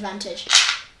Quarian advantage?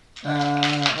 Well,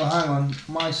 hang on.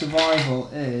 My survival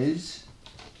is...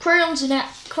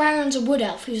 Quarian's a wood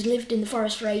elf who's lived in the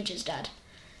forest for ages, Dad.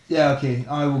 Yeah, okay,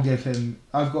 I will give him...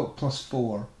 I've got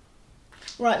 +4.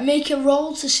 Right, make a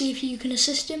roll to see if you can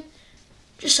assist him.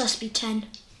 Just has to be 10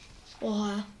 or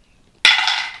higher.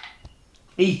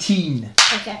 18.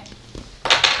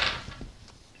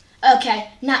 Okay,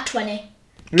 nat 20.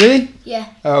 Really? Yeah.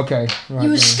 Okay. Right,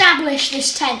 you establish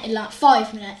this tent in like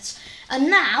 5 minutes. And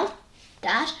now,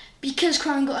 Dad, because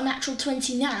Quarian got a natural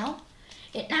 20 now,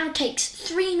 it now takes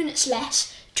 3 minutes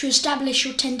less to establish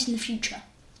your tent in the future.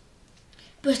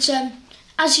 But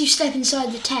as you step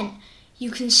inside the tent, you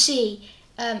can see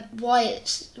why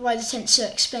the tent's so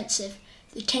expensive.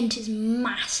 The tent is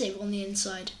massive on the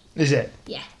inside. Is it?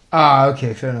 Yeah. Ah,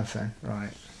 okay, fair enough then.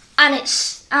 Right.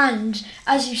 And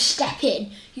as you step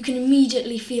in, you can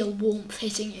immediately feel warmth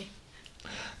hitting you.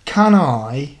 Can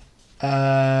I?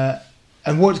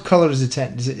 And what colour is the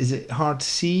tent? Is it hard to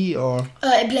see or?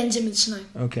 It blends in with snow.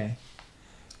 Okay.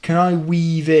 Can I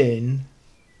weave in,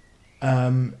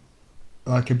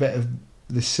 like a bit of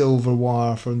the silver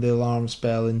wire from the alarm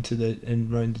spell around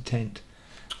the tent,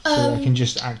 so I can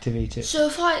just activate it? So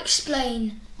if I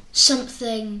explain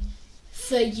something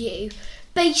for you.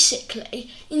 Basically,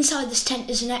 inside this tent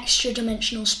is an extra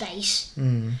dimensional space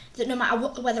that no matter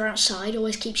what the weather outside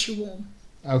always keeps you warm.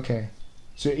 Okay.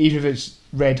 So even if it's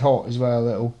red hot as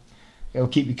well, it'll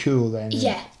keep you cool then?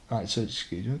 Yeah. Right, so it's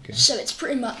good, okay. So it's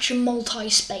pretty much a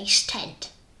multi-space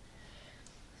tent.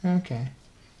 Okay.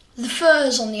 The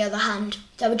furs, on the other hand,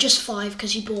 there were just 5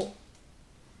 because you bought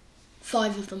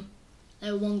 5 of them.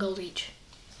 They were 1 gold each.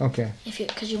 Okay.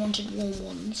 Because you wanted warm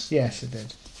ones. Yes, I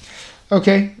did.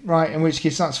 Okay, right, in which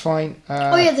case that's fine.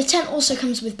 Oh yeah, the tent also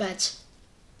comes with beds.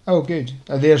 Oh, good.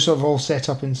 They're sort of all set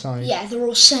up inside? Yeah, they're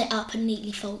all set up and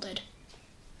neatly folded.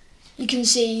 You can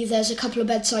see there's a couple of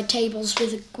bedside tables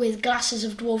with glasses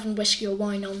of dwarven whiskey or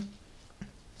wine on.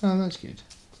 Oh, that's good.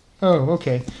 Oh,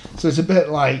 okay. So it's a bit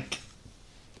like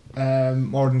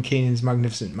Mordenkainen's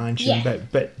magnificent mansion, Yeah.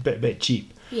 bit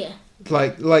cheap. Yeah.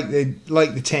 Like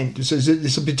the tent. So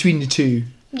it's between the two.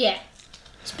 Yeah.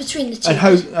 It's between the two. And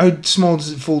how small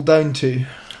does it fold down to?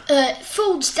 It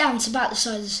folds down to about the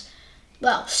size.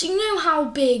 Well, so you know how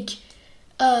big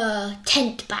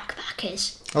tent backpack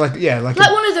is. Like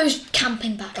one of those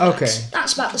camping backpacks. Okay.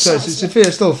 That's about the so size.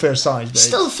 it's still a fair size. But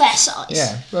Still a fair size.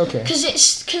 Yeah. Okay.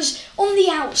 Because on the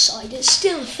outside it's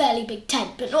still a fairly big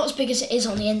tent, but not as big as it is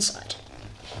on the inside.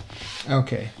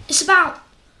 Okay. It's about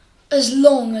as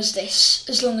long as this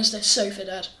sofa,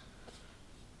 Dad.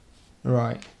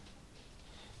 Right.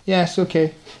 Yes.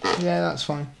 Okay. Yeah, that's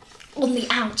fine. On the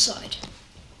outside.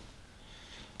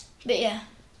 But yeah.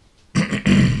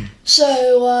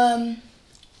 So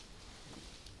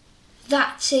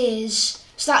that's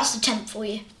the tent for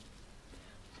you.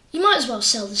 You might as well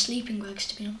sell the sleeping bags,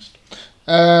 to be honest.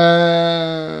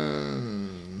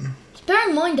 Bear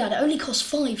in mind, Dad, it only costs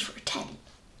 5 for a tent.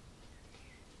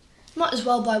 Might as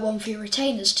well buy one for your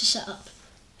retainers to set up.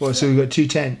 Well, so we've got 2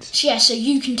 tents. So, yeah, so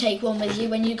you can take one with you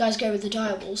when you guys go with the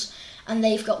direwolves, and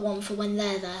they've got one for when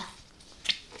they're there.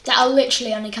 That'll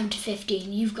literally only come to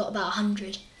 15. You've got about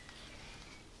 100.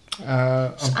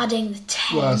 So adding the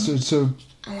 10. Well, so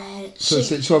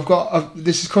I've got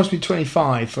this has cost me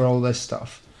 25 for all this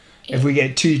stuff. Yeah. If we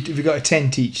got a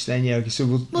tent each, then yeah. Okay, so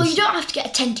Well, you don't have to get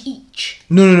a tent each.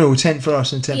 No, a tent for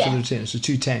us and a tent for the retainers. So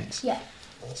 2 tents. Yeah.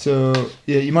 So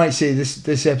yeah, you might say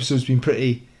this episode's been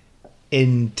pretty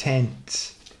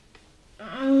intense.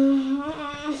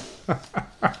 Dad,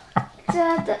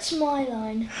 that's my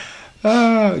line.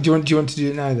 Do you want to do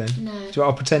it now then? No.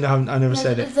 I'll pretend I never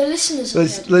said it. The listeners.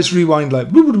 Let's rewind like.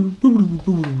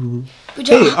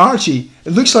 Hey Archie,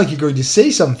 it looks like you're going to say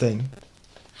something.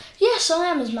 Yes, I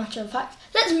am. As a matter of fact,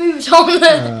 let's move it on.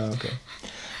 Okay.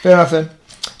 Fair enough then.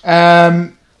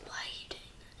 Why are you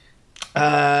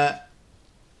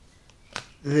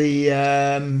doing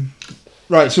that?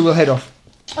 Right, so we'll head off.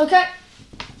 Okay.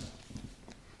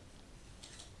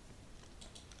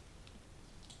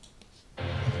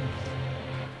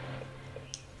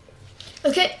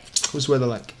 Okay. What's the weather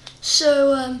like?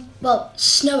 So,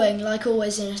 snowing like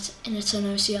always in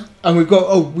Eterniosia. And we've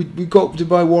got to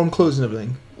buy warm clothes and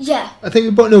everything. Yeah. I think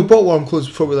we bought warm clothes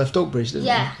before we left Oakbridge, didn't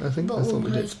we? I bought thought warm we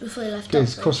clothes did. before we left Okay,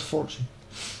 Oakbridge. it cost a fortune.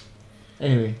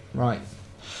 Anyway, right.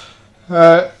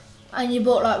 And you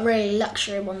bought like really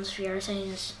luxury ones for your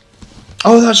retainers.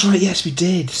 Oh, that's right. Yes, we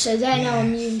did. So they're now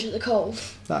immune to the cold.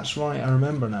 That's right. I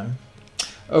remember now.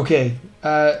 Okay.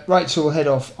 Right. So we'll head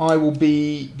off. I will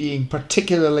be being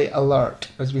particularly alert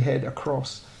as we head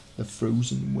across the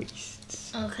frozen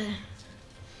wastes. Okay.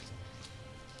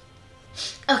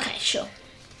 Okay. Sure.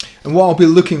 And what I'll be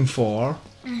looking for,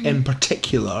 in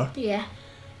particular,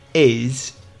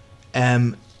 is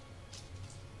the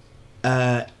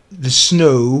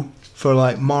snow, for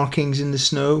like markings in the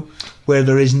snow where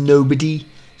there is nobody,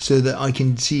 so that I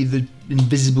can see the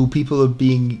invisible people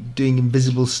doing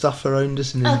invisible stuff around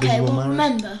us in invisible manners.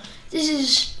 Remember,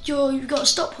 you've got a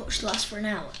stopwatch to last for an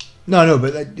hour. No,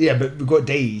 but we've got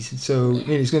days, so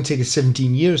it's going to take us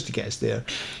 17 years to get us there,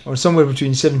 or somewhere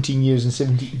between 17 years and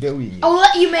 17 billion years.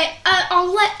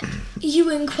 I'll let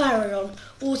you Inquiron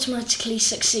automatically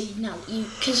succeed now,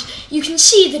 because you can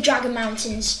see the Dragon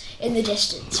Mountains in the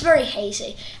distance. It's very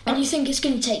hazy, and you think it's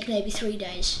going to take maybe 3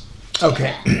 days.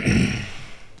 Okay.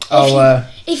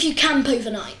 If you camp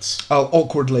overnight. I'll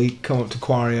awkwardly come up to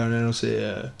Quarion and I'll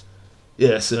say,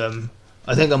 yes, I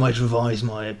think I might revise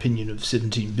my opinion of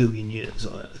 17 billion years.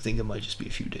 I think it might just be a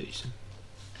few days.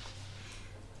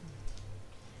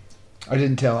 I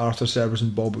didn't tell Arthur, Cerberus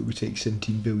and Bob it would take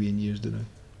 17 billion years, did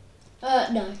I?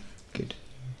 No. Good.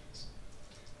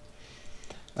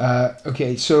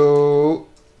 Okay, so...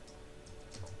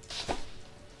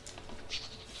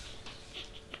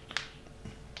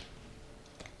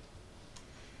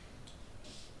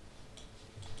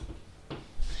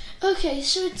 Okay,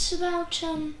 so it's about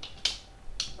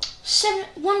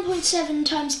 1.7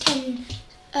 times 10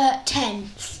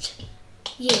 tenth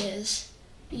years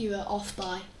you are off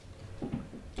by.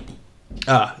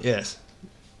 Ah, yes,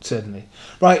 certainly.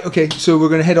 Right, okay, so we're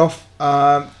going to head off.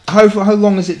 How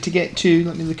long is it to get to?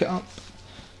 Let me look it up.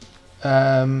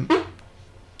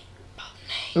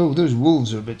 Oh, those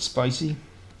wolves are a bit spicy.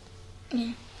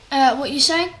 Yeah. What are you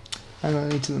saying? Hang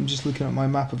on, I'm just looking at my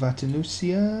map of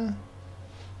Atanusia.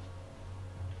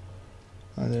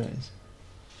 Oh, there it is.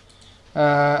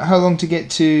 How long to get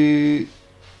to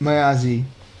Mayazi?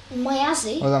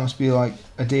 Mayazi? Oh, that must be like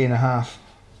a day and a half.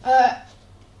 Well,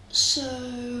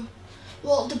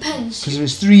 it depends. Because it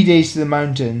was 3 days to the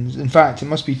mountains. In fact, it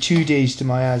must be 2 days to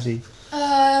Mayazi.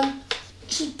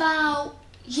 It's about,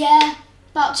 yeah,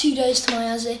 About 2 days to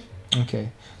Mayazi. Okay.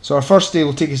 So our first day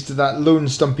will take us to that lone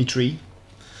stumpy tree.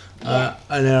 Yeah.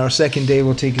 And then our second day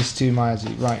will take us to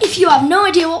Mayazi. Right. If you have no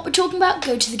idea what we're talking about,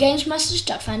 go to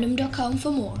thegamesmasters.fandom.com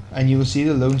for more. And you will see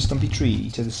the lone stumpy tree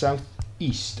to the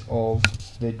southeast of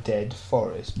the dead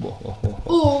forest. Whoa, whoa, whoa,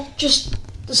 whoa. Or just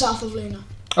the south of Luna.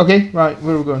 Okay, right.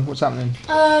 Where are we going? What's happening?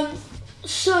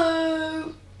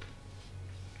 So...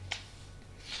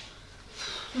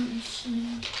 Let me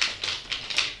see.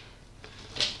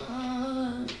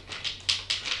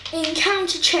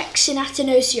 Encounter checks in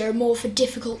Athenosia are more for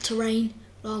difficult terrain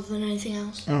rather than anything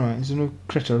else. Alright, is there no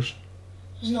critters?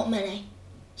 There's not many.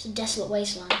 It's a desolate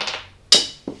wasteland.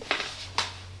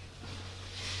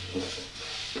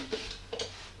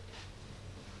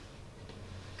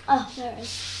 Oh, there it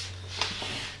is.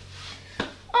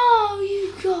 Oh,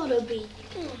 you gotta be...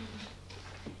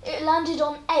 It landed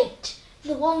on 8.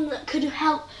 The one that could have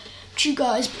helped you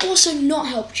guys, but also not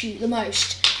helped you the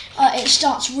most. It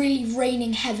starts really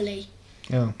raining heavily.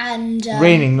 Oh. And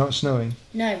Raining, not snowing.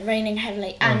 No, raining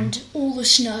heavily. And all the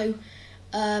snow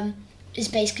is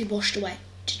basically washed away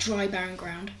to dry, barren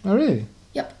ground. Oh, really?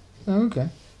 Yep. Oh, okay.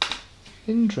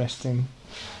 Interesting.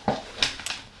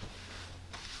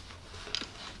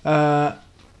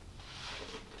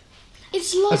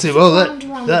 It's like see, well,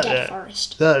 around the dead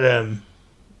forest. That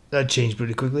changed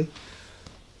pretty quickly.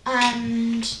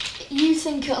 And you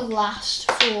think it'll last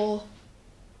for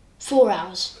 4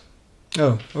 hours.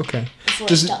 Oh, okay. Before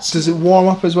Does it warm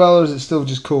up as well, or is it still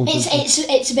just cold?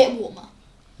 It's a bit warmer.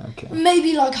 Okay.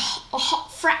 Maybe like a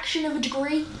hot fraction of a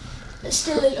degree, but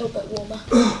still a little bit warmer.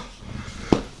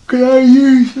 Can I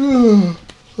use...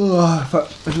 I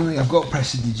don't think I've got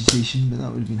prestidigitation, but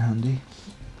that would have been handy.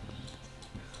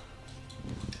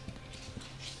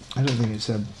 I don't think it's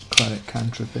a cleric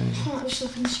cantrip anyway. I'm just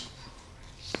looking.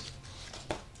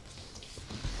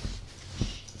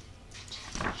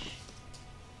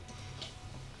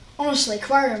 Honestly,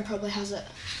 Aquarium probably has it.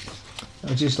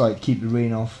 I'll just like keep the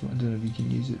rain off. I don't know if you can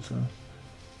use it for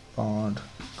bard,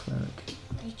 cleric.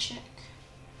 Let me check.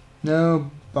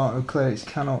 No, bard clerics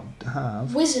cannot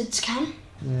have. Wizards can.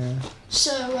 Yeah.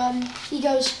 So he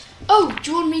goes, "Oh,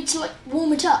 do you want me to like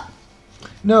warm it up?"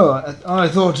 No, I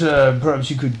thought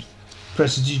perhaps you could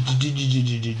press the you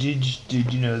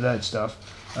know that stuff.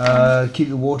 Keep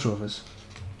the water off us.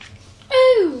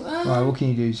 Oh. Right, what can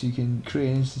you do? So you can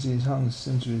create instantaneous harmless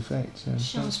sensory effects.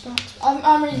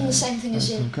 I'm reading the same thing as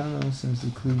you. Candle sends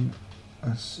the clue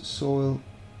as soil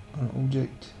or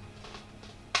object.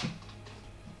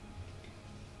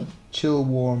 Chill,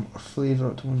 warm, or flavour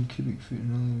up to 1 cubic foot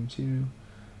in only material.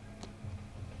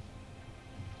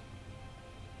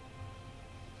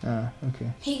 Ah,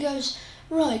 okay. He goes,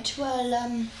 right,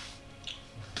 well,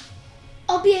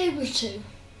 I'll be able to.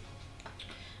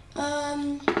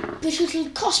 But it'll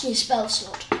cost me a spell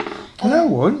slot. No, it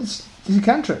won't. It's a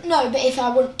cantrip. No, but if I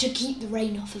want to keep the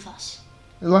rain off of us.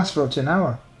 It lasts for up to an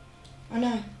hour. I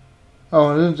know.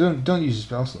 Oh, don't use a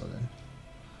spell slot then.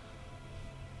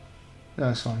 No,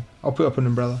 that's fine. I'll put up an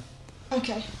umbrella.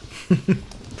 Okay.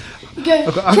 I've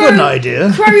got an idea.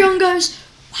 Quarion goes,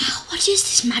 wow, what is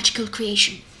this magical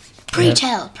creation? Pray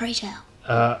tell.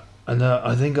 And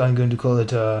I think I'm going to call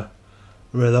it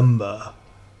Relumba.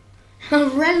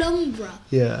 Relumbra.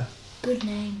 Yeah. Good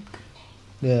name.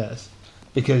 Yes.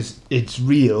 Because it's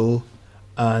real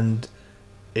and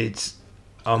it's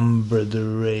Umbra the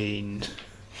Rain.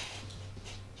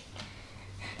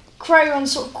 Quarion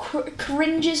sort of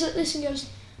cringes at this and goes,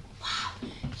 wow,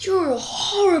 you're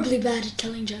horribly bad at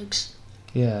telling jokes.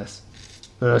 Yes.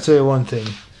 But I'll tell you one thing.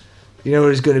 You know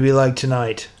what it's going to be like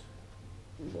tonight?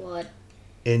 What?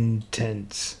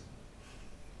 Intense.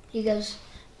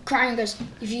 Quarion goes,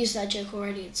 you've used that joke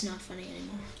already, it's not funny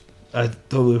anymore. I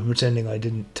thought we were pretending I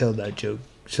didn't tell that joke,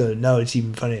 so now it's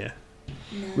even funnier.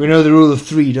 No. We know the rule of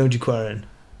 3, don't you, Quarion?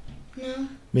 No.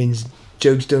 Means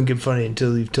jokes don't get funny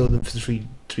until you've told them for three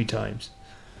times.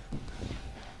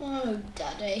 Oh,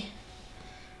 Daddy.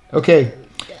 Okay.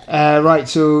 Right,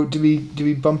 so do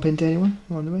we bump into anyone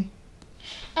along the way?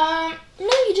 No,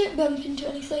 you don't bump into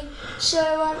anything.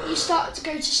 So you start to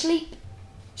go to sleep.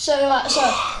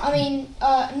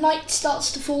 Night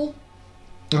starts to fall.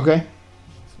 Okay.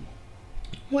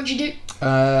 What do you do? Can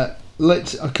I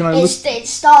look? It's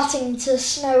starting to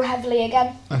snow heavily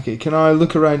again. Okay, can I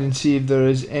look around and see if there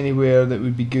is anywhere that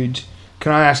would be good?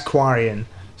 Can I ask Quarion,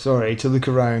 to look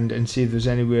around and see if there's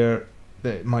anywhere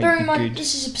that might Bear be in mind, good?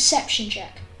 this is a perception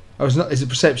check. Oh, is it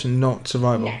perception, not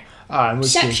survival? No.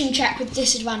 Perception check with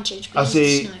disadvantage I'll because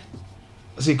it's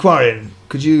say, snow. Quarion,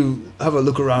 could you have a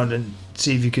look around and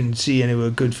see if you can see anywhere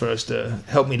good for us to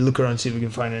help me look around and see if we can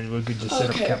find anywhere good to set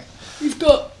up camp? We've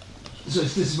got So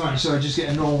this is mine. So I just get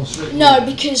a normal straight. No,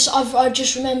 because I've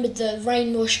just remembered the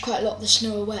rain washed quite a lot of the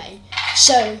snow away.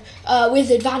 So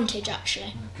with advantage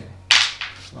actually. Okay.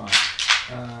 Right.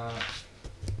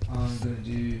 I'm going to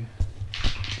do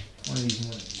one of these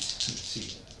ones. Let's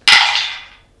see.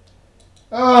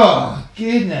 Oh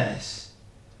goodness.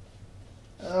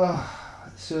 Oh,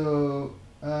 so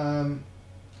I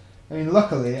mean,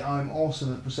 luckily I'm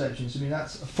awesome at perceptions. I mean,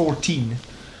 that's a 14,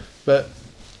 but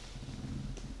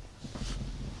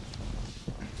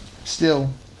still,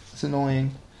 it's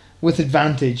annoying. With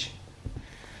advantage.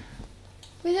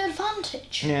 With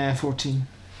advantage. Yeah, 14.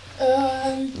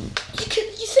 You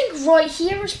think right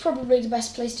here is probably the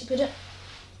best place to put it?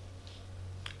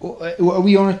 Well, are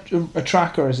we on a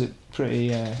track, or is it pretty?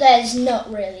 There's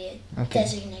not really a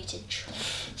designated track.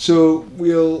 So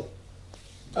we'll.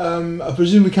 I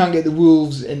presume we can't get the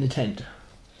wolves in the tent.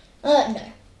 No.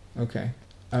 Okay.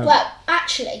 Well,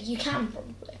 actually, you can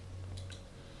probably.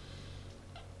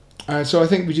 So I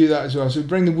think we do that as well. So we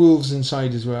bring the wolves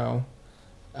inside as well,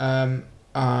 and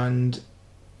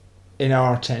in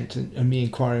our tent, and me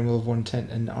and Quarry will have one tent,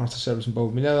 and Arthur, Cerberus, and Bob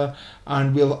will be another,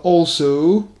 and we'll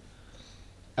also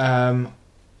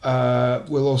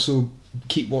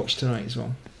keep watch tonight as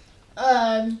well.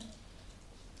 Oh,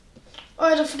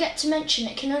 I forget to mention,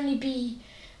 it can only be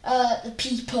the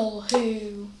people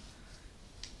who.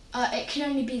 It can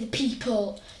only be the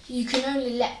people. You can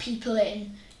only let people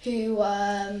in who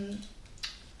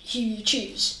you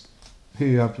choose. Who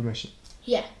you have permission.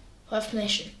 Yeah, who have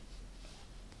permission.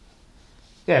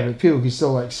 Yeah, but people can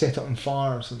still like set up on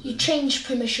fire or something. You change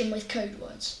permission with code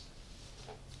words.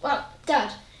 Well,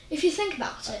 Dad, if you think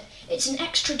about it, it's an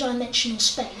extra dimensional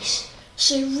space,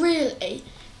 so really,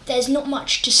 there's not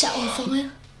much to set on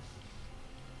fire.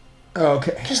 Oh,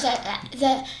 okay. Because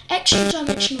the extra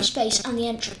dimensional space and the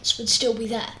entrance would still be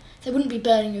there. They wouldn't be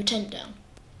burning your tent down.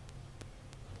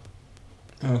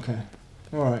 Okay.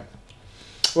 Alright.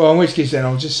 Well, in which case then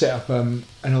I'll just set up an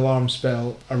alarm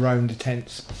spell around the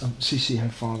tents. See how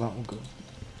far that will go.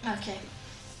 Okay.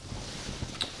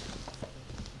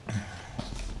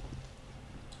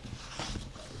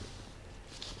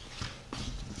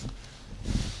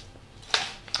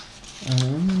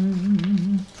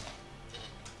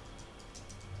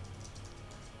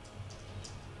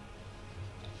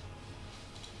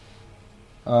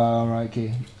 Right,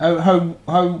 okay.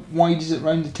 How wide is it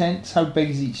round the tents? How big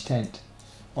is each tent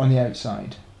on the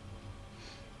outside?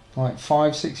 Like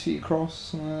 5-6 feet across,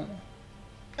 something like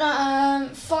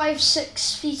that?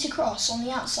 5-6 feet across on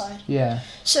the outside. Yeah.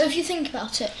 So if you think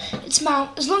about it, it's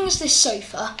about as long as this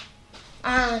sofa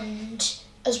and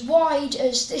as wide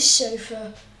as this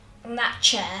sofa and that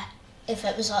chair, if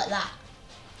it was like that,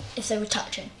 if they were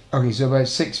touching. Okay, so about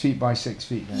 6 feet by 6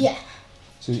 feet then? Yeah.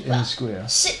 So in a square?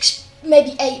 6,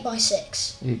 maybe 8 by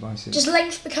 6. 8 by 6. Does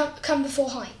length come before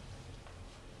height?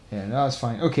 Yeah, no, that's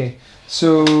fine. Okay,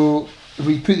 so if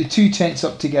we put the two tents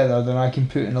up together, then I can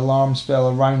put an alarm spell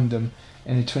around them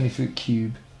in a 20-foot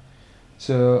cube.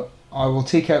 So I will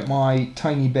take out my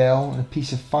tiny bell and a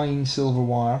piece of fine silver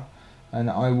wire, and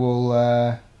I will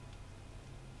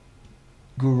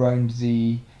go around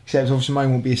the... Except obviously mine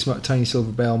won't be a tiny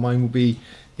silver bell, mine will be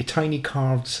a tiny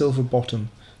carved silver bottom,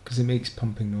 because it makes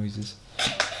pumping noises.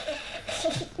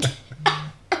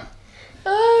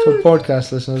 For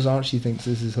podcast listeners, Archie thinks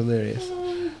this is hilarious.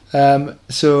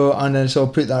 So I'll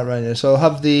put that around there. So I'll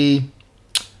have the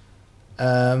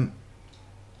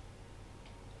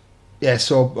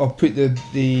so I'll put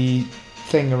the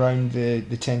thing around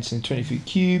the tents in a 20-foot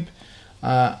cube,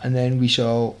 and then we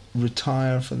shall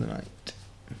retire for the night.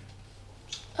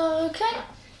 Okay.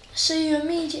 So you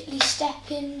immediately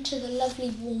step into the lovely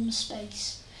warm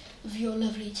space of your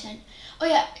lovely tent. Oh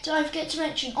yeah, did I forget to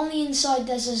mention, on the inside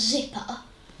there's a zipper.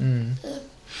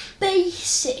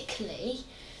 Basically,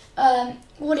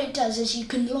 what it does is you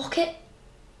can lock it.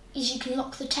 You can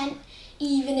lock the tent,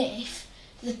 even if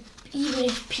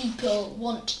people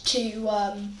want to.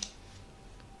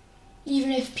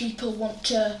 Even if people want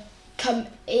to come,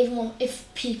 even if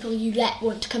people you let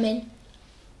want to come in.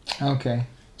 Okay.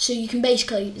 So you can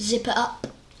basically zip it up.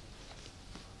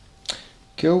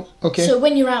 Cool. Okay. So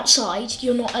when you're outside,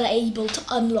 you're not able to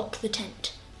unlock the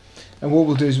tent. And what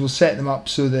we'll do is we'll set them up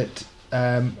so that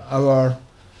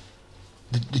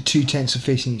the two tents are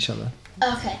facing each other.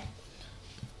 Okay.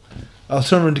 I'll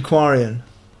turn around to Quarian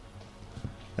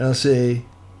and I'll say,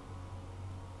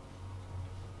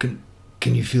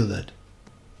 Can you feel that?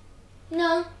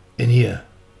 No. In here,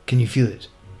 can you feel it?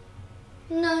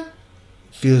 No.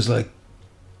 Feels like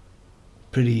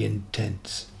pretty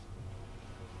intense.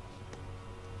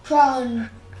 Quarian,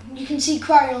 you can see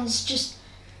Quarion's just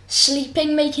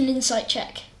sleeping, make an insight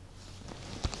check.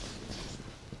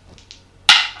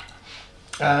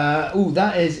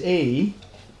 That is a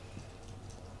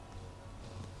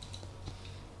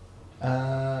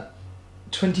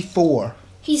 24.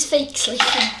 He's fake sleeping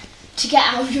to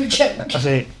get out of your joke. I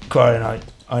say, Quarry,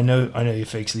 I know you're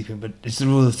fake sleeping, but it's the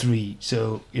rule of 3.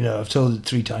 So I've told it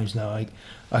 3 times now.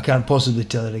 I can't possibly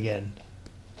tell it again.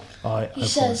 He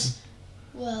says,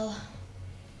 "Well,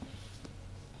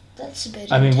 that's a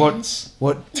bit." I mean, intense.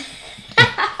 what?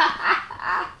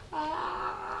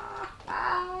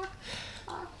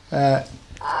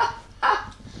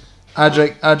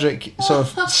 Adric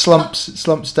sort of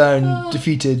slumps down,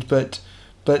 defeated, but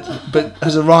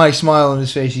has a wry smile on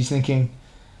his face. He's thinking,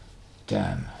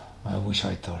 "Damn, I wish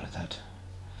I'd thought of that."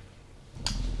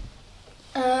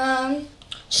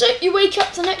 So you wake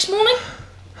up the next morning.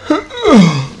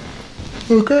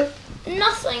 Okay.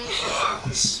 Nothing.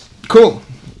 Cool.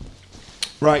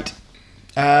 Right.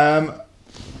 And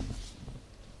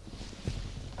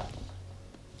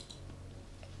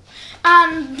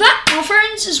that, my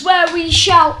friends, is where we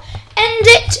shall end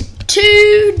it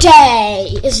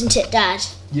today, isn't it, Dad?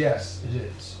 Yes, it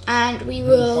is. And we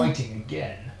will fighting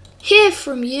again. hear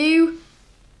from you.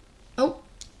 Oh.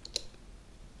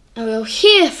 I will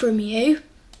hear from you.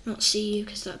 Not see you,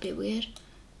 because that'd be weird.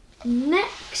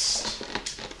 Next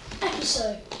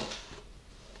episode.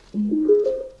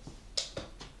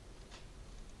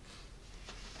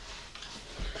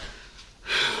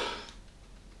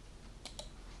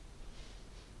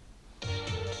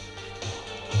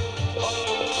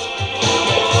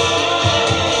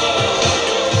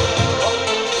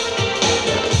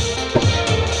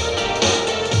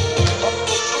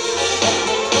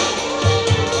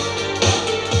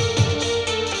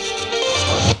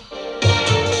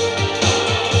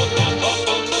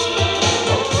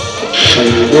 See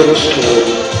you next time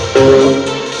on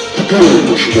the Games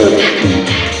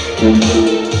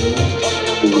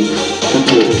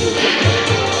Master.